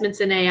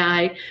 investments in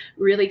AI,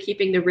 really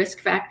keeping the risk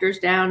factors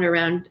down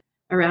around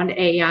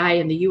AI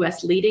and the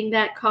US leading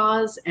that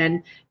cause,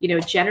 and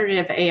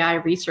generative AI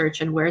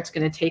research and where it's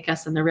going to take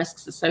us and the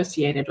risks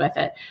associated with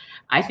it.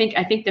 I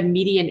think the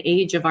median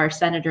age of our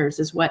senators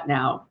is what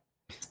now?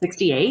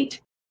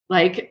 68?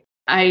 Like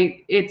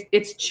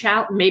it's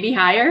maybe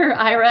higher.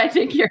 Ira, I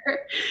think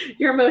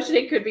your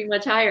motioning could be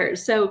much higher.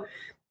 So,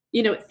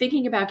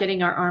 thinking about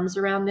getting our arms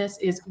around this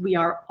is we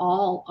are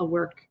all a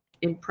work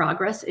in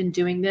progress in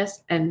doing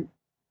this. And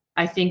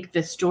I think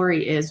the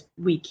story is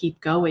we keep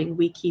going,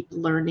 we keep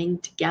learning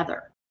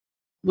together.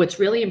 What's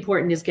really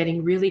important is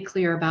getting really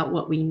clear about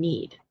what we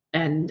need.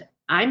 And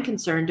I'm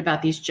concerned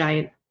about these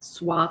giant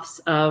swaths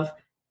of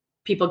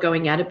people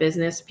going out of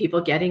business,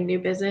 people getting new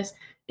business.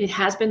 It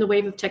has been the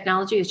wave of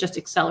technology. It's just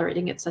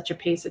accelerating at such a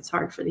pace, it's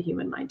hard for the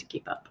human mind to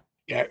keep up.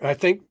 Yeah, I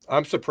think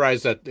I'm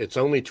surprised that it's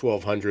only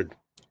 1,200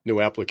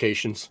 new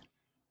applications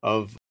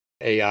of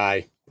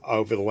AI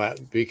over the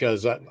last,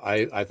 because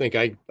I think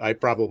I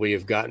probably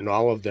have gotten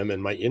all of them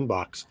in my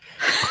inbox.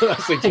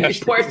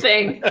 You poor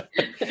thing.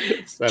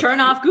 So, turn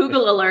off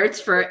Google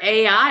alerts for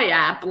AI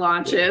app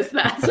launches.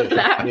 That's what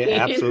that means.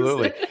 Yeah,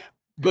 absolutely.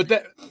 But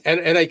that,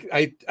 and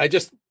I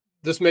just,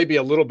 this may be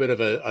a little bit of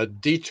a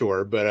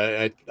detour,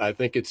 but I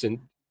think it's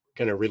in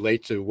kind of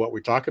relate to what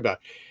we talk about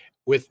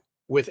with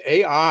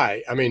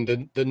AI. I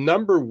mean, the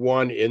number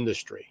one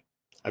industry,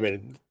 I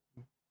mean,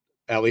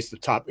 at least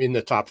in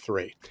the top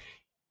three,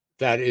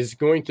 that is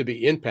going to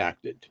be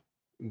impacted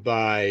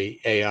by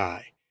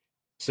AI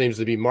seems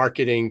to be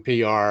marketing,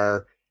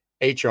 PR,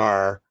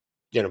 HR,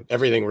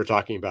 everything we're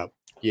talking about,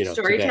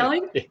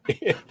 Storytelling?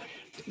 today.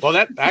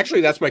 Well,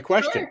 that's my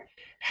question. Sure.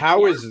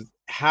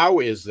 How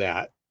is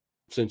that,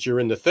 since you're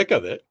in the thick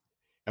of it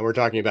and we're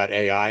talking about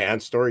AI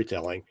and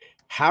storytelling,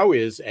 how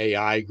is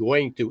AI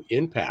going to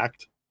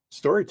impact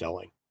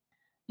storytelling?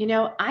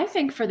 I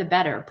think for the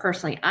better,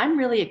 personally. I'm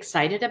really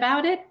excited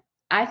about it.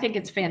 I think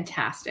it's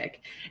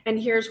fantastic. And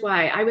here's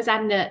why. I was at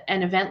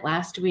an event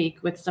last week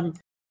with some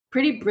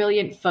pretty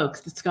brilliant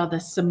folks. It's called the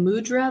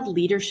Samudra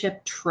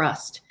Leadership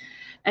Trust.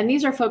 And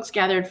these are folks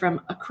gathered from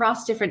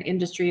across different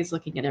industries,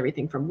 looking at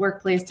everything from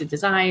workplace to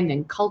design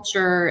and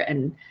culture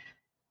and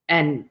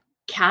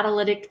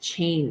catalytic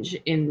change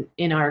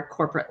in our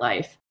corporate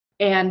life.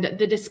 And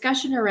the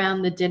discussion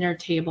around the dinner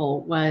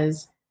table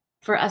was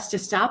for us to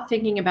stop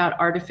thinking about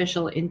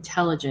artificial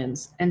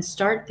intelligence and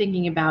start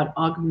thinking about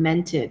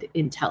augmented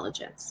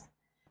intelligence.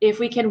 If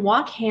we can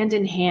walk hand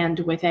in hand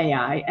with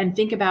AI and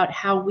think about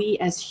how we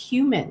as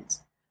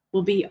humans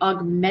will be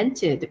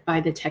augmented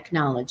by the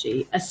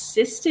technology,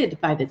 assisted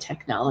by the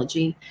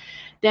technology,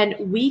 then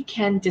we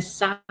can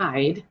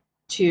decide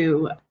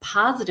to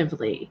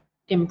positively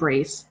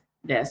embrace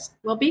this,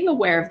 while being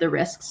aware of the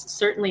risks.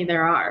 Certainly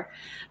there are,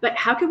 but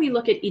how can we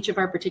look at each of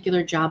our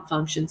particular job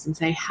functions and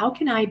say, how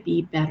can I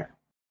be better?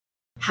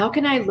 How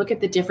can I look at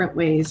the different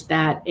ways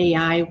that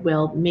AI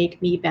will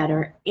make me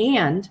better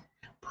and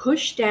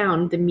push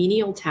down the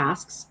menial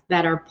tasks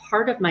that are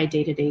part of my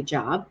day-to-day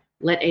job,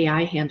 let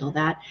AI handle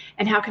that,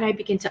 and how can I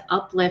begin to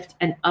uplift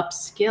and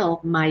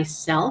upskill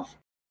myself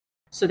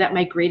so that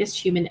my greatest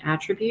human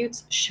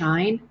attributes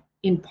shine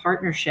in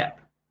partnership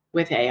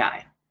with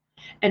AI?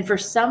 And for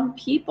some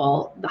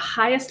people, the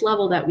highest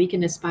level that we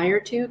can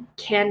aspire to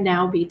can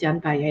now be done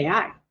by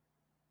AI.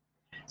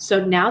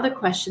 So now the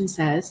question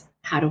says,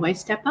 how do I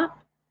step up?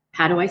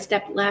 How do I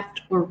step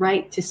left or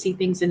right to see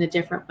things in a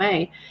different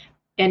way?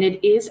 And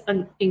it is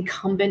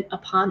incumbent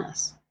upon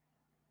us.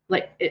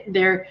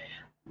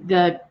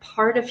 The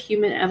part of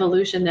human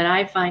evolution that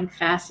I find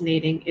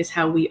fascinating is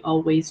how we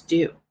always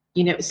do.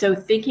 So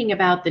thinking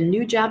about the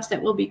new jobs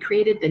that will be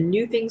created, the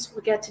new things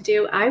we'll get to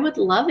do, I would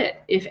love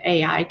it if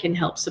AI can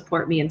help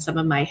support me in some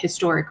of my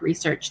historic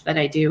research that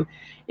I do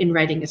in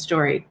writing a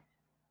story.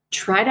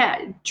 Try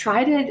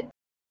to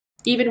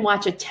even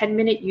watch a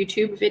 10-minute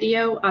YouTube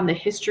video on the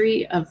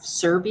history of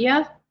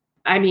Serbia.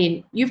 I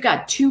mean, you've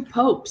got two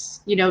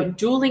popes,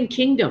 dueling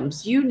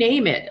kingdoms, you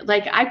name it.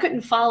 Like, I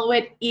couldn't follow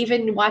it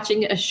even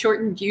watching a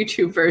shortened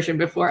YouTube version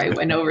before I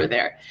went over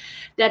there.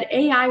 That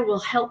AI will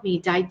help me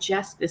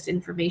digest this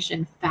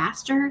information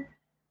faster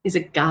is a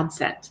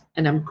godsend,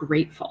 and I'm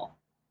grateful.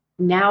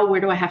 Now, where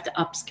do I have to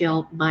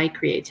upskill my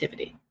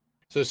creativity?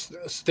 So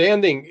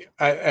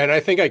and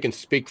I think I can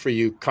speak for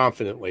you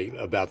confidently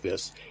about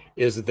this,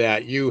 is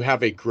that you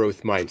have a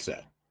growth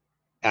mindset.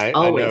 I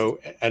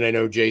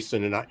know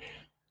Jason and I.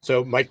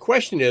 So my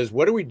question is,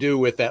 what do we do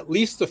with at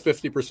least the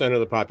 50% of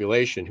the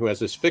population who has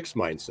this fixed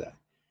mindset,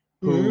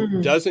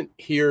 who doesn't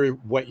hear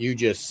what you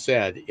just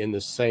said in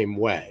the same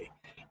way?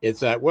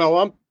 It's that, well,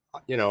 I'm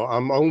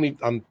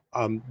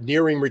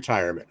nearing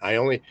retirement.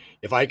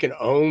 If I can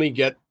only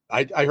get,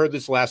 I heard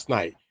this last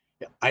night,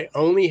 I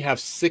only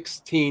have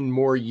 16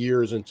 more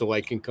years until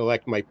I can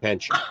collect my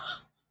pension.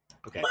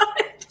 Okay.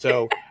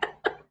 So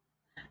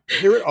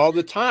hear it all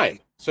the time.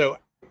 So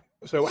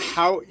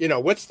how,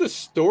 what's the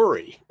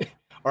story?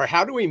 Or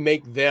how do we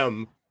make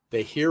them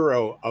the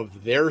hero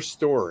of their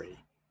story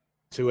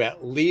to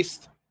at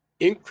least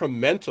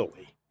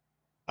incrementally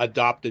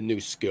adopt a new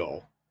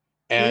skill?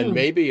 And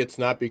maybe it's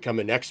not become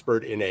an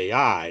expert in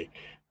AI,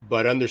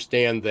 but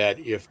understand that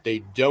if they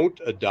don't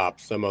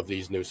adopt some of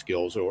these new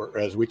skills, or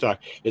as we talk,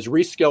 is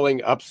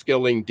reskilling,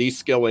 upskilling,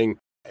 deskilling.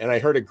 And I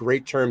heard a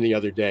great term the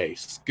other day,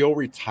 skill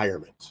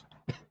retirement.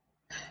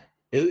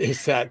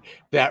 Is that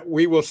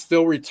we will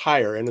still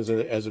retire. And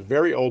as a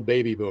very old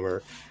baby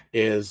boomer,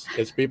 is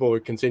people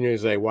would continue to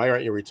say, why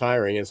aren't you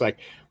retiring? And it's like,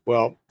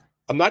 well,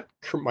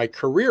 my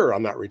career,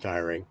 I'm not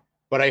retiring,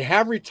 but I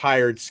have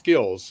retired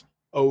skills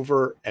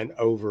over and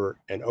over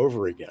and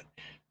over again.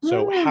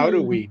 So how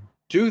do we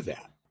do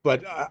that?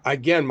 But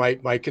again,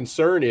 my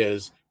concern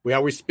is we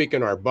always speak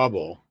in our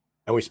bubble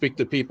and we speak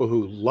to people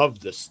who love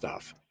this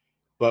stuff,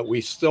 but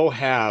we still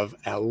have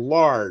a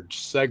large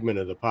segment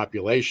of the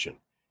population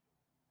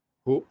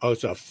who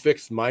has a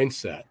fixed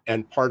mindset.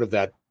 And part of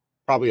that,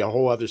 probably a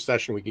whole other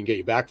session we can get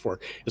you back for,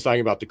 is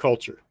talking about the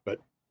culture. But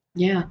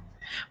yeah,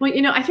 Well,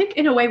 I think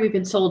in a way we've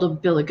been sold a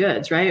bill of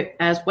goods, right?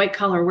 As white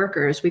collar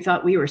workers, we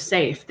thought we were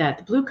safe, that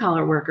the blue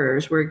collar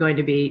workers were going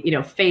to be,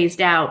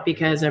 phased out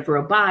because of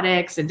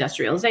robotics,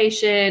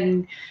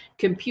 industrialization,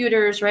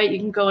 computers, right? You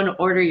can go and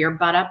order your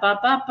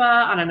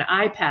on an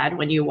iPad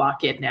when you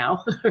walk in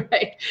now,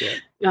 right?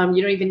 Yeah.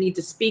 You don't even need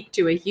to speak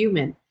to a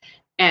human.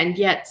 And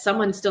yet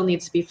someone still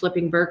needs to be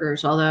flipping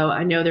burgers, although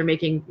I know they're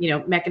making,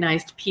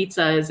 mechanized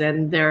pizzas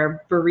and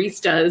they're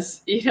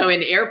baristas,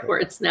 in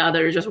airports now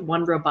that are just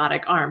one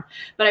robotic arm.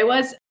 But I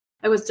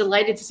was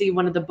delighted to see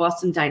one of the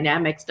Boston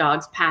Dynamics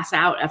dogs pass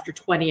out after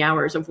 20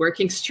 hours of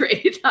working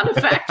straight on a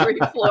factory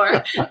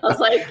floor. I was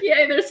like,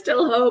 yay, there's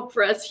still hope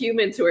for us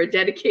humans who are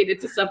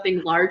dedicated to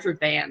something larger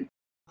than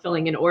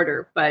filling an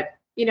order. But,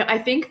 I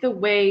think the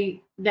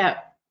way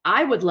that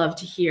I would love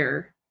to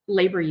hear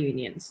labor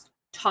unions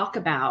talk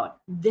about,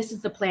 this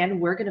is the plan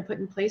we're going to put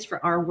in place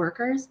for our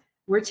workers.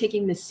 We're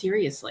taking this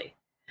seriously.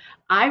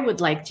 I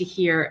would like to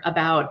hear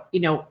about,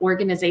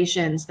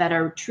 organizations that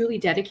are truly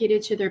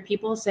dedicated to their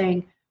people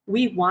saying,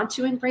 we want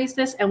to embrace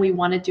this and we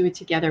want to do it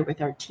together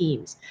with our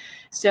teams.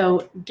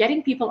 So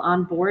getting people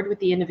on board with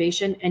the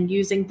innovation and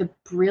using the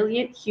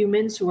brilliant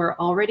humans who are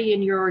already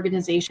in your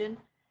organization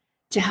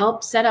to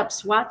help set up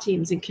SWAT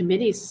teams and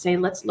committees to say,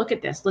 let's look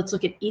at this. Let's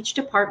look at each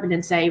department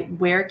and say,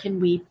 where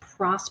can we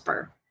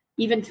prosper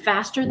even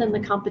faster than the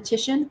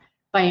competition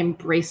by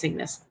embracing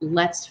this?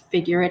 Let's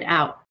figure it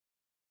out.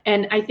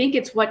 And I think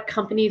it's what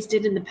companies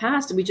did in the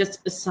past. We just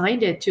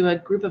assigned it to a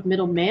group of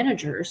middle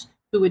managers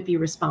who would be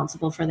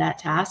responsible for that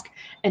task.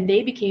 And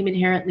they became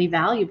inherently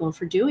valuable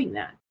for doing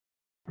that.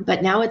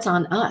 But now it's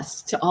on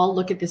us to all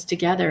look at this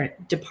together,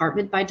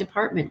 department by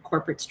department,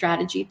 corporate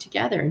strategy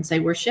together, and say,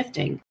 we're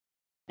shifting.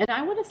 And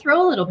I want to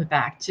throw a little bit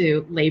back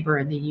to labor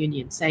and the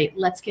union, say,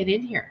 let's get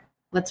in here.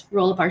 Let's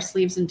roll up our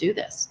sleeves and do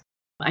this.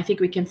 I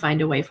think we can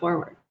find a way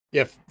forward.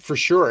 Yeah, for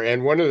sure.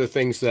 And one of the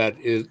things that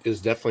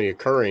is definitely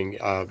occurring,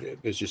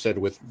 as you said,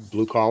 with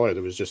blue collar,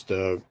 there was just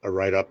a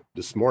write-up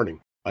this morning,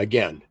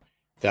 again,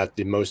 that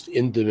the most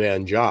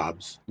in-demand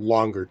jobs,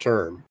 longer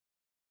term,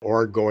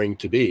 are going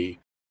to be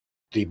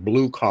the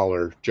blue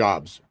collar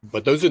jobs.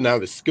 But those are now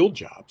the skilled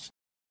jobs.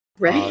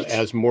 Right.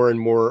 As more and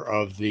more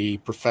of the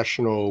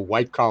professional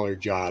white collar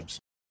jobs.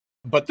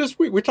 But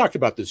we talked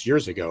about this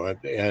years ago,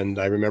 and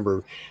I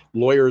remember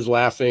lawyers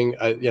laughing,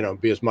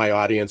 because my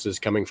audience is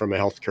coming from a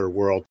healthcare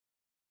world.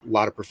 A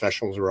lot of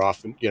professionals are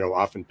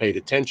often paid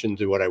attention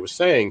to what I was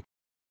saying.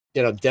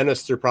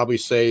 Dentists are probably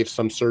safe.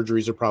 Some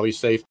surgeries are probably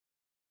safe.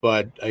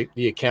 But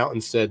the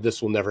accountant said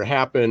this will never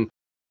happen.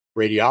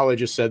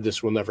 Radiologist said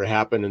this will never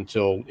happen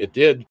until it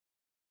did.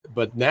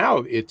 But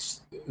now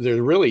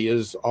there really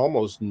is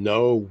almost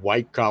no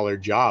white collar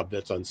job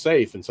that's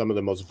unsafe. And some of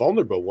the most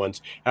vulnerable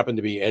ones happen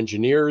to be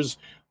engineers,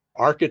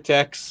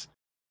 architects,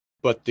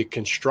 but the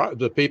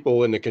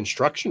people in the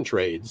construction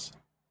trades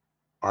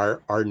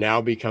are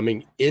now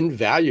becoming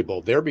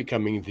invaluable. They're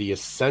becoming the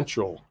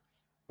essential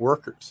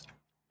workers.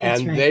 That's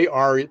and right. They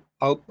are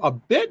a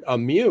bit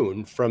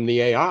immune from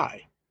the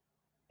AI.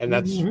 And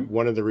that's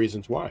one of the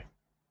reasons why.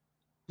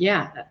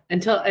 Yeah,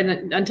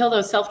 until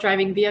those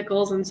self-driving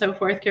vehicles and so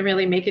forth can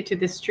really make it to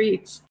the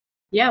streets.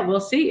 Yeah, we'll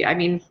see. I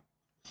mean,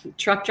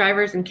 truck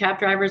drivers and cab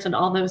drivers and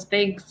all those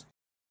things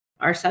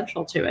are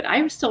central to it.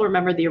 I still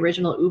remember the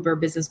original Uber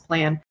business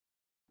plan,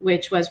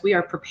 which was, we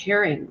are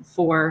preparing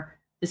for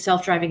the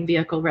self-driving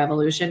vehicle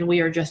revolution.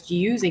 We are just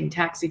using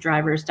taxi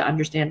drivers to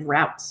understand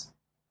routes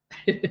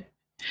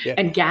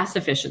and gas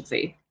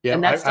efficiency. Yeah,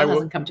 and that still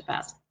hasn't come to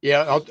pass.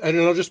 Yeah,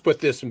 I'll just put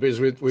this, because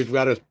we've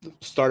got to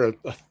start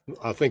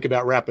think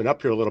about wrapping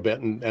up here a little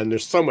bit, and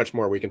there's so much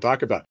more we can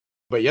talk about.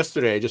 But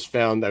yesterday, I just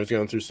found, I was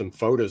going through some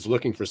photos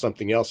looking for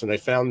something else, and I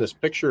found this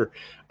picture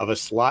of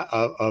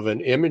of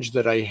an image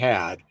that I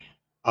had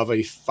of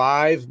a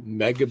 5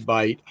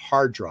 megabyte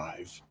hard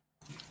drive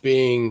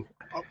being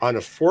on a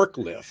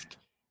forklift,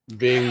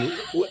 being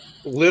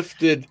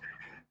lifted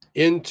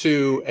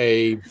into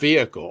a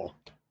vehicle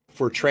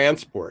for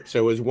transport. So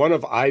it was one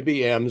of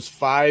IBM's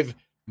 5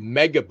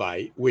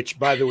 megabyte, which,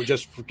 by the way,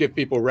 just to give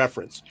people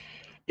reference,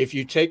 if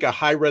you take a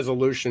high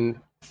resolution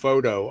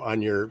photo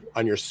on your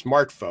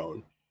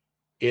smartphone,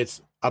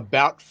 it's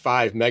about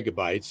 5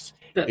 megabytes.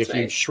 That's if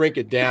right. You shrink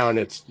it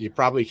down, you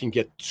probably can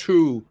get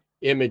 2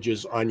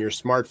 images on your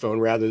smartphone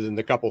rather than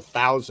the couple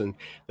thousand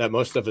that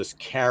most of us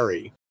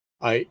carry.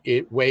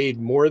 It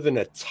weighed more than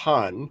a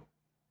ton.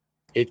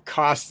 It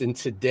cost in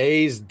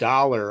today's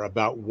dollar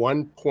about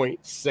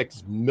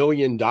 $1.6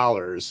 million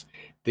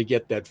to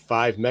get that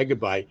 5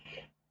 megabyte.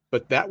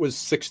 But that was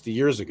 60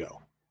 years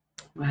ago.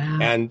 Wow.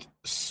 And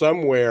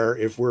somewhere,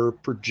 if we're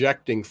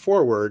projecting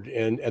forward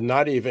and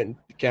not even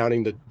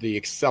counting the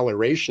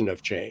acceleration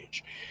of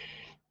change,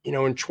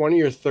 in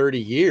 20 or 30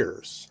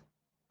 years,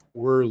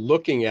 we're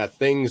looking at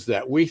things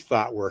that we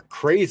thought were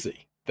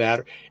crazy,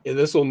 that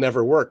this will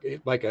never work,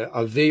 like a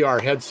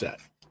VR headset,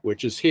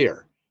 which is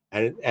here.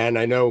 And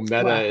I know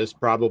Meta is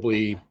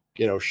probably,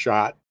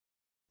 shot,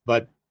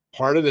 but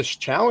part of this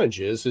challenge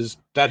is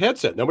that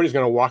headset. Nobody's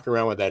going to walk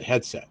around with that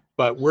headset.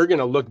 But we're going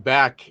to look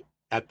back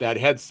at that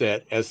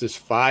headset as this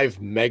 5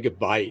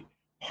 megabyte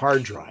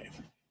hard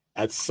drive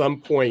at some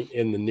point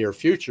in the near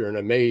future. And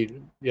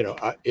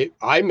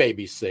I may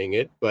be seeing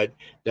it, but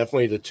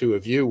definitely the two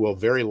of you will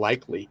very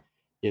likely,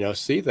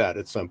 see that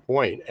at some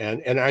point.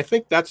 And I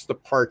think that's the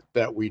part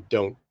that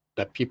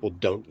that people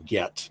don't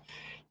get,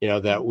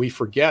 that we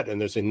forget. And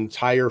there's an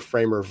entire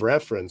frame of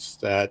reference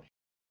that,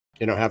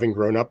 having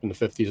grown up in the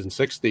 50s and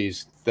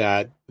 60s,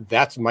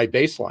 that's my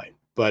baseline.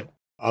 But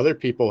other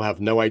people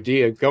have no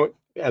idea.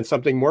 And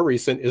something more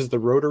recent is the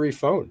rotary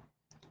phone.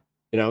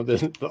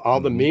 All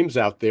the memes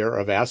out there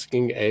of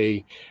asking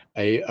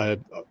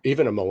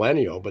even a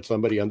millennial, but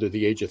somebody under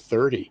the age of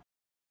 30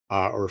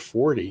 or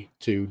 40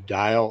 to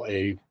dial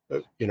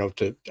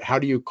how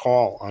do you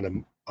call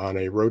on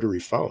a rotary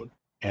phone?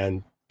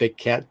 And they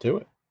can't do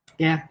it.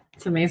 Yeah,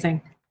 it's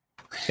amazing.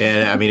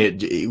 And I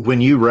mean,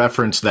 when you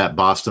reference that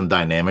Boston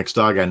Dynamics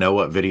dog, I know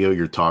what video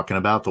you're talking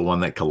about, the one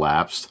that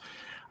collapsed.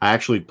 I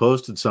actually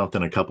posted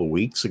something a couple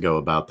weeks ago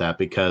about that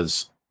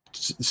because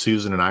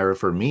Susan and Ira,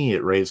 for me,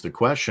 it raised the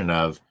question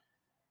of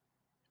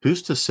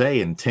who's to say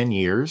in 10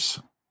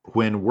 years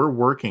when we're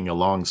working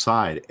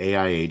alongside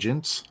AI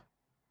agents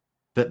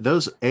that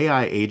those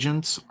AI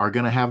agents are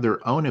going to have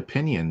their own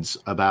opinions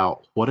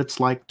about what it's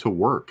like to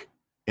work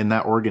in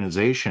that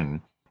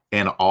organization.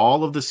 And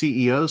all of the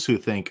CEOs who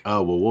think,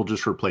 oh, well, we'll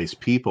just replace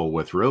people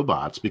with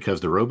robots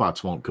because the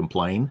robots won't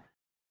complain.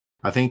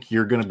 I think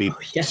you're going to be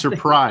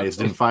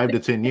surprised in 5 to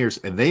 10 years,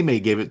 and they may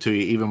give it to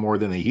you even more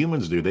than the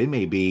humans do. They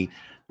may be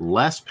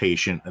less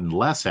patient and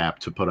less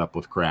apt to put up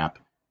with crap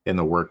in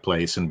the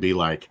workplace and be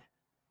like,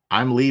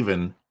 I'm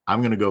leaving.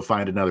 I'm going to go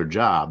find another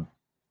job,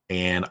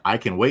 and I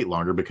can wait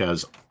longer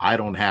because I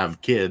don't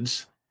have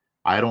kids.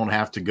 I don't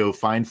have to go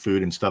find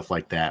food and stuff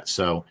like that.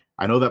 So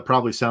I know that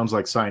probably sounds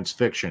like science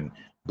fiction,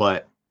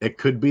 but it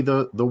could be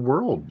the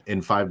world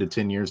in 5 to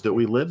 10 years that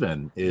we live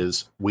in.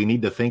 Is we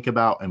need to think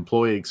about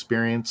employee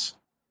experience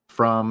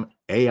from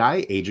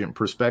AI agent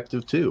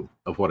perspective too,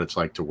 of what it's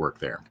like to work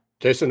there.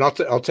 Jason,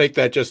 I'll take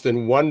that just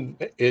in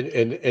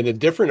a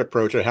different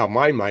approach of how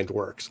my mind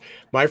works.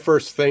 My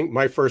first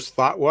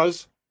thought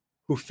was,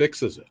 who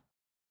fixes it?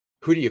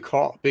 Who do you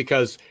call?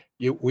 Because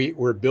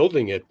we're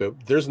building it,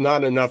 but there's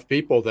not enough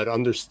people that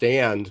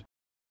understand.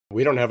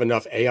 We don't have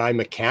enough AI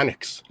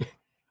mechanics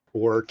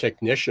or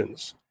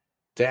technicians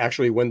to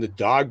actually, when the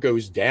dog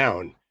goes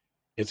down,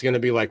 it's going to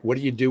be like, what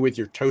do you do with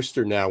your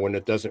toaster now when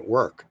it doesn't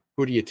work?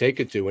 Who do you take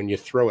it to? And you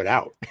throw it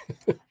out.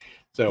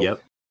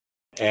 Yep.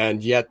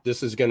 And yet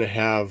this is going to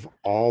have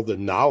all the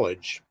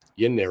knowledge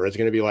in there. It's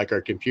going to be like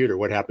our computer.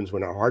 What happens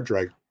when our hard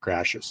drive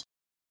crashes?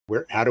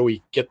 How do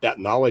we get that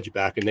knowledge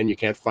back? And then you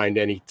can't find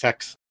any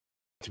techs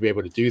to be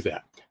able to do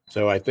that.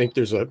 So I think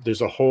there's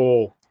a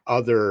whole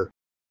other,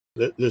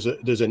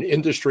 there's an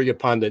industry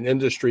upon an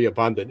industry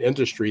upon an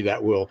industry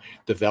that will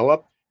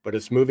develop, but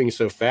it's moving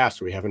so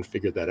fast. We haven't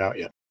figured that out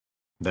yet.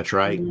 That's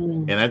right.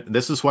 And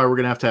this is why we're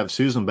going to have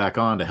Susan back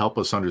on to help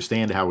us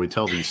understand how we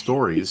tell these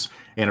stories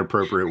in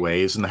appropriate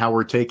ways and how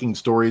we're taking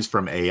stories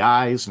from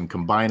AIs and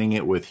combining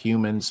it with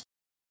humans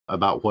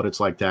about what it's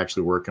like to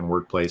actually work in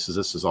workplaces.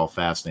 This is all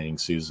fascinating,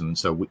 Susan.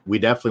 So we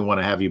definitely want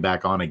to have you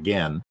back on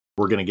again.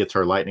 We're going to get to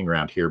our lightning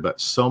round here,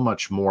 but so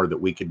much more that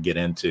we could get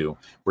into.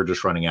 We're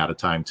just running out of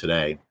time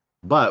today.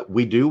 But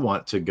we do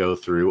want to go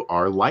through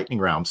our lightning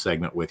round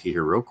segment with you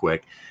here real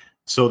quick,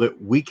 so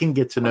that we can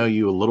get to know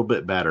you a little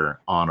bit better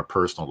on a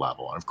personal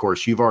level. And of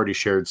course, you've already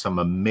shared some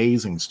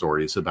amazing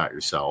stories about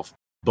yourself,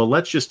 but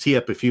let's just tee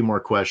up a few more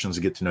questions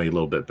to get to know you a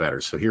little bit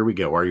better. So here we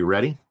go. Are you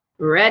ready?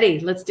 Ready.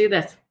 Let's do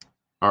this.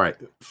 All right.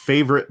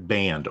 Favorite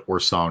band or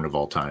song of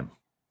all time?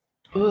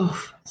 Oh,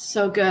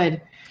 so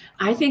good.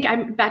 I think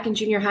I'm back in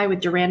junior high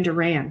with Duran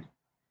Duran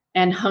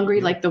and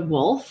Hungry Like the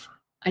Wolf.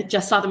 I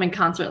just saw them in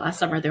concert last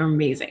summer. They were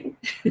amazing.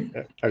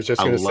 I was just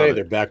going to say,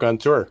 they're back on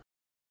tour.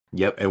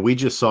 Yep. And we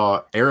just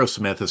saw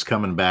Aerosmith is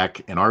coming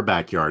back in our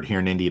backyard here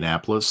in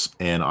Indianapolis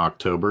in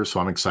October. So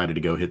I'm excited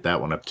to go hit that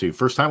one up too.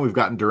 First time we've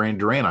gotten Duran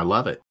Duran. I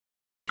love it.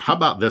 How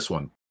about this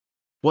one?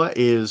 What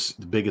is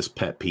the biggest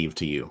pet peeve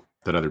to you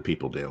that other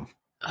people do?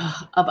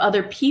 Of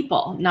other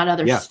people, not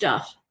other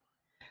stuff.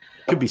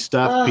 Could be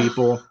stuff,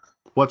 people.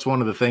 What's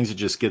one of the things that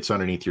just gets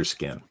underneath your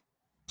skin?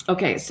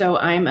 Okay. So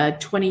I'm a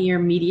 20-year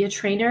media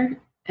trainer.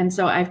 And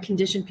so I've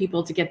conditioned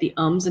people to get the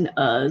ums and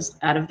uhs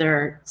out of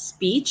their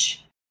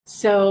speech.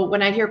 So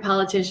when I hear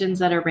politicians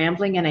that are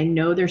rambling and I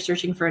know they're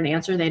searching for an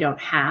answer they don't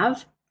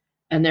have,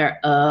 and they're,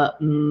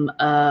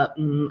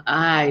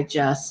 I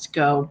just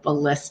go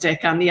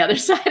ballistic on the other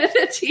side of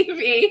the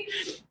TV,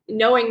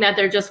 knowing that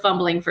they're just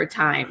fumbling for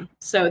time.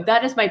 So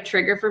that is my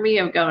trigger for me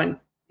of going,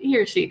 he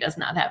or she does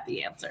not have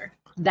the answer.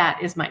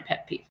 That is my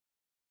pet peeve.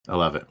 I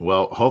love it.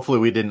 Well, hopefully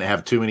we didn't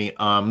have too many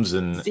ums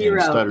and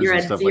stutters You're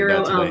and at stuff zero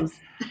like that today. ums.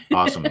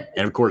 Awesome.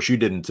 And of course you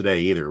didn't today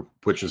either,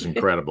 which is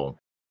incredible.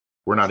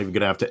 We're not even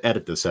going to have to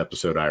edit this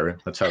episode, Ira.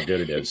 That's how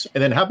good it is.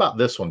 And then how about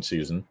this one,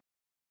 Susan?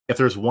 If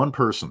there's one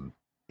person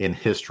in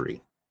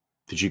history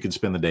that you could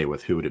spend the day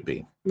with, who would it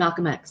be?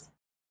 Malcolm X.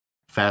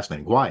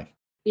 Fascinating. Why?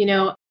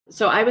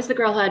 So I was the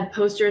girl who had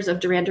posters of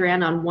Duran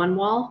Duran on one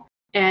wall,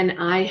 And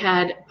I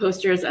had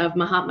posters of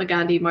Mahatma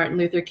Gandhi, Martin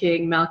Luther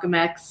King, Malcolm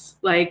X,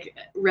 like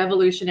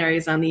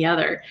revolutionaries on the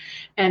other.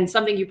 And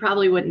something you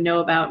probably wouldn't know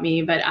about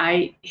me, but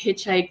I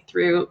hitchhiked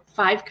through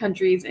 5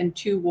 countries and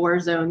 2 war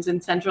zones in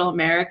Central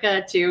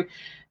America to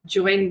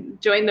join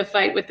the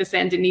fight with the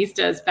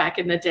Sandinistas back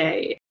in the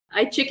day.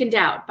 I chickened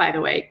out, by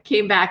the way,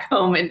 came back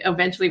home and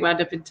eventually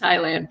wound up in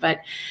Thailand. But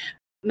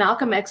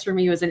Malcolm X for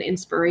me was an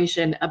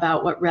inspiration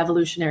about what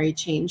revolutionary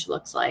change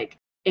looks like.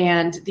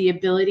 And the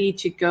ability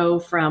to go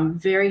from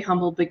very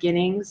humble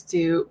beginnings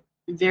to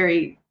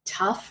very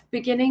tough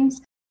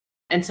beginnings,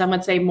 and some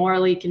would say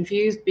morally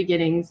confused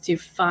beginnings, to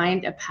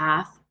find a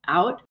path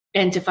out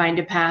and to find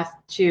a path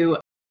to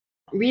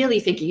really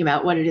thinking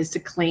about what it is to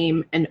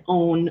claim and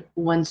own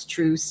one's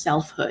true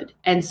selfhood.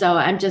 And so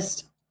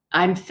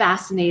I'm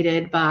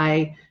fascinated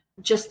by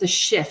just the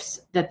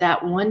shifts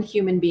that one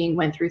human being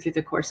went through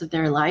the course of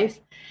their life,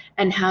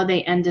 and how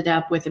they ended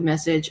up with a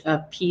message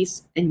of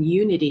peace and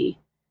unity,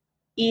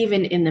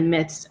 even in the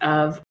midst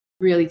of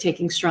really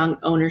taking strong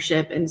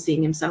ownership and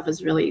seeing himself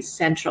as really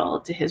central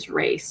to his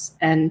race.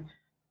 And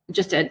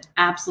just an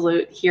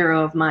absolute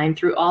hero of mine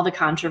through all the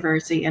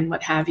controversy and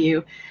what have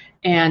you.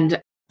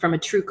 And from a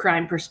true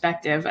crime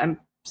perspective, I'm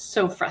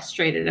so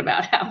frustrated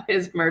about how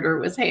his murder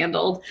was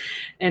handled.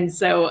 And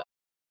so,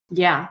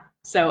 yeah,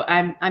 so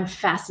I'm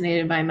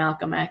fascinated by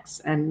Malcolm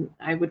X, and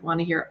I would want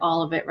to hear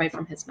all of it right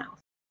from his mouth.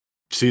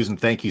 Susan,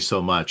 thank you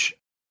so much.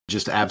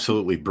 Just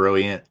absolutely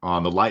brilliant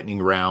on the lightning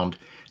round.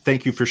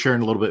 Thank you for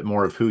sharing a little bit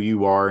more of who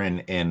you are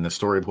and the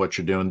story of what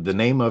you're doing. The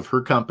name of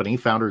her company,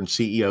 founder and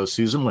CEO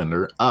Susan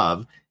Lindner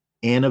of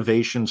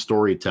Innovation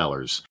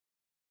Storytellers.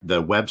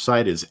 The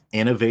website is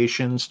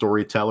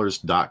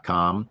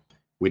innovationstorytellers.com.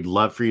 We'd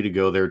love for you to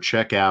go there,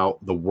 check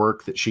out the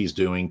work that she's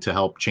doing to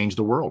help change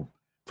the world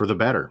for the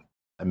better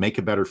and make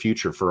a better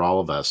future for all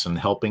of us, and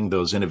helping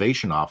those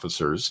innovation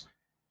officers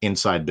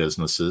inside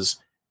businesses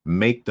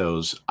make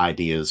those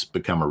ideas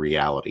become a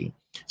reality.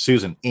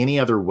 Susan, any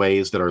other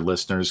ways that our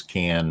listeners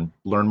can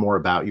learn more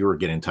about you or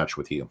get in touch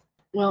with you?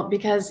 Well,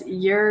 because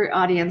your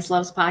audience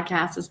loves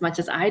podcasts as much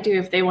as I do,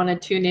 if they want to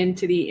tune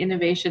into the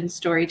Innovation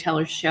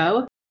Storyteller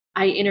Show,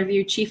 I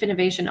interview chief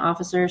innovation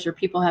officers or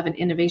people who have an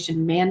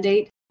innovation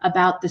mandate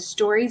about the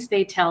stories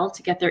they tell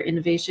to get their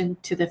innovation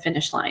to the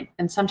finish line.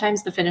 And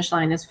sometimes the finish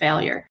line is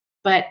failure.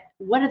 But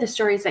what are the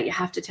stories that you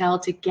have to tell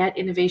to get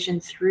innovation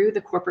through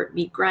the corporate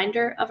meat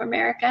grinder of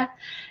America?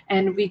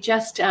 And we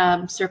just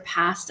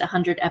surpassed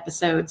 100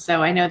 episodes.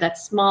 So I know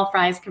that's small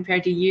fries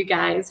compared to you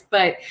guys,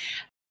 but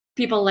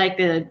people like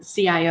the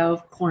CIO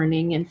of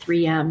Corning and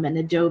 3M and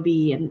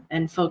Adobe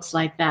and folks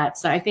like that.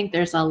 So I think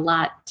there's a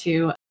lot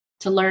to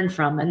learn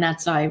from. And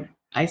that's why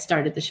I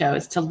started the show,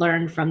 is to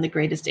learn from the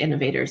greatest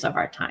innovators of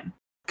our time.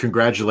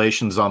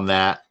 Congratulations on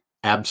that.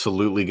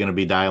 Absolutely going to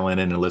be dialing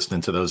in and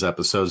listening to those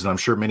episodes. And I'm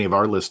sure many of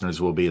our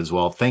listeners will be as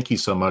well. Thank you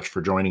so much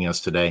for joining us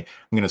today.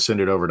 I'm going to send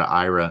it over to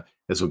Ira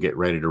as we'll get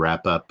ready to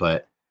wrap up.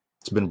 But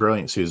it's been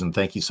brilliant, Susan.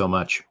 Thank you so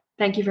much.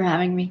 Thank you for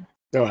having me.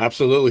 No,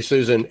 absolutely,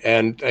 Susan.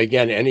 And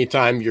again,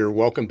 anytime, you're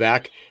welcome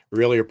back.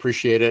 Really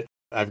appreciate it.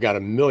 I've got a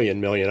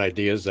million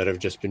ideas that have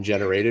just been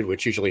generated,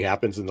 which usually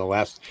happens in the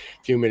last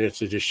few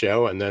minutes of the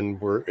show, and then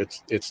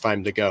it's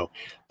time to go.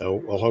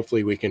 So, well,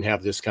 hopefully we can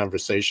have this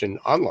conversation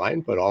online,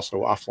 but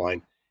also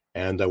offline.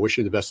 And I wish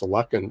you the best of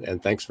luck,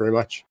 and thanks very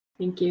much.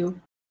 Thank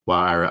you. Well,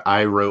 Ira,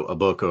 I wrote a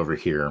book over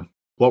here.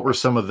 What were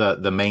some of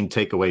the main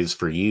takeaways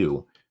for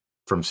you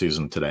from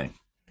Susan today?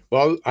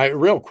 Well,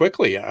 real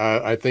quickly,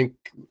 I think,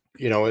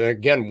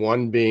 again,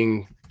 one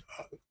being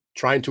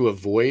trying to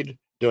avoid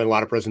doing a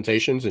lot of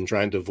presentations and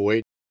trying to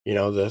avoid,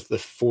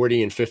 the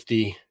 40 and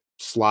 50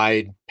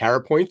 slide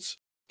PowerPoints.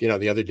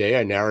 The other day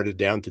I narrowed it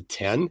down to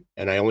 10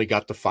 and I only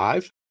got to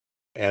 5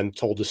 and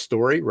told a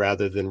story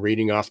rather than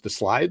reading off the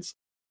slides.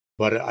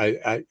 But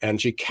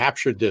and she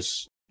captured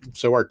this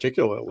so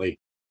articulately: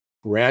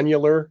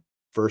 granular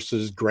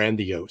versus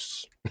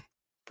grandiose,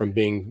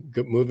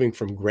 moving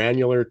from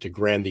granular to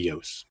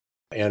grandiose.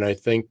 And I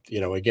think,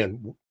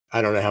 again,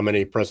 I don't know how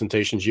many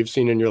presentations you've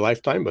seen in your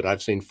lifetime, but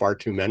I've seen far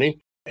too many.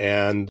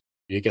 And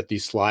you get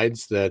these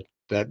slides that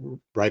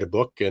write a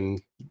book,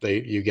 and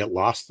you get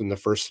lost in the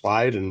first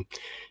slide and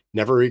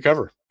never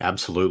recover.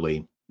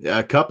 Absolutely.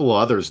 A couple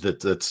of others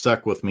that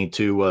stuck with me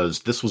too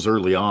this was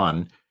early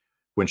on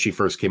when she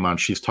first came on.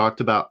 She's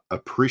talked about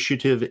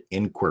appreciative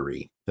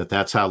inquiry,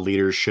 that's how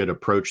leaders should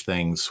approach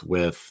things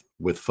with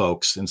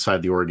folks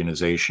inside the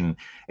organization,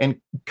 and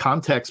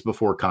context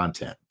before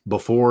content.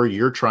 Before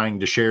you're trying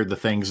to share the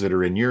things that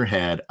are in your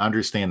head,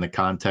 understand the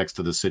context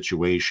of the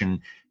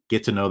situation,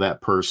 get to know that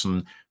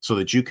person so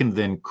that you can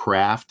then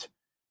craft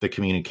the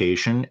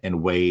communication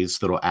in ways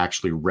that will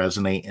actually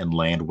resonate and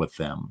land with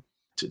them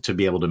to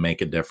be able to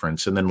make a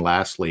difference. And then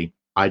lastly,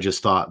 I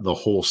just thought the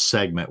whole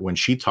segment when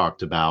she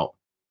talked about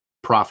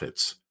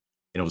profits,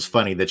 and it was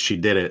funny that she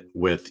did it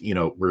with, we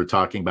were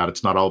talking about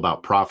it's not all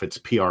about profits,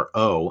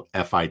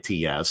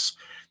 PROFITS.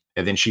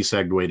 And then she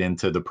segued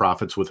into the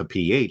profits with a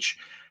PH,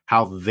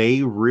 how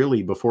they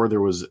really, before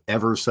there was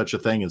ever such a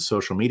thing as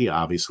social media,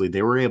 obviously,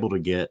 they were able to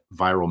get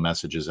viral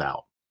messages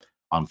out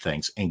on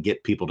things and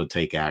get people to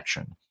take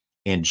action.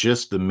 And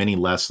just the many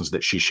lessons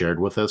that she shared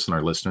with us and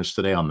our listeners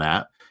today on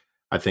that,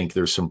 I think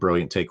there's some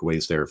brilliant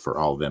takeaways there for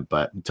all of them.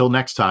 But until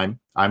next time,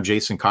 I'm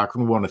Jason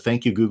Cochran. We want to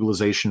thank you,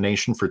 Googlization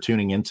Nation, for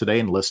tuning in today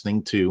and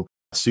listening to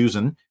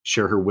Susan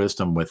share her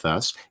wisdom with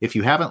us. If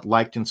you haven't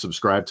liked and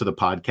subscribed to the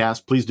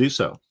podcast, please do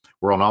so.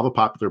 We're on all the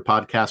popular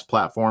podcast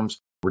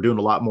platforms. We're doing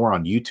a lot more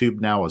on YouTube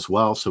now as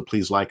well. So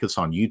please like us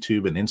on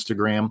YouTube and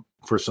Instagram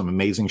for some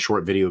amazing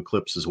short video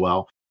clips as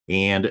well.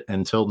 And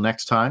until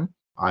next time,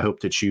 I hope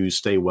that you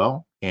stay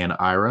well. And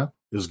Ira,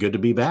 it was good to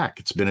be back.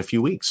 It's been a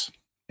few weeks.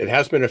 It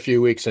has been a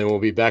few weeks, and we'll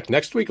be back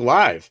next week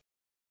live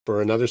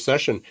for another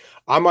session.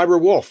 I'm Ira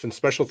Wolf, and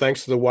special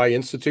thanks to the Y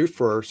Institute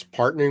for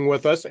partnering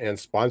with us and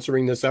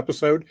sponsoring this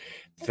episode.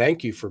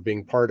 Thank you for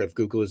being part of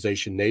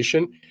Googlization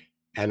Nation.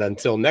 And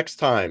until next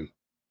time,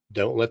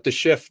 don't let the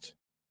shift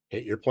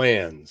hit your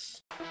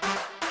plans.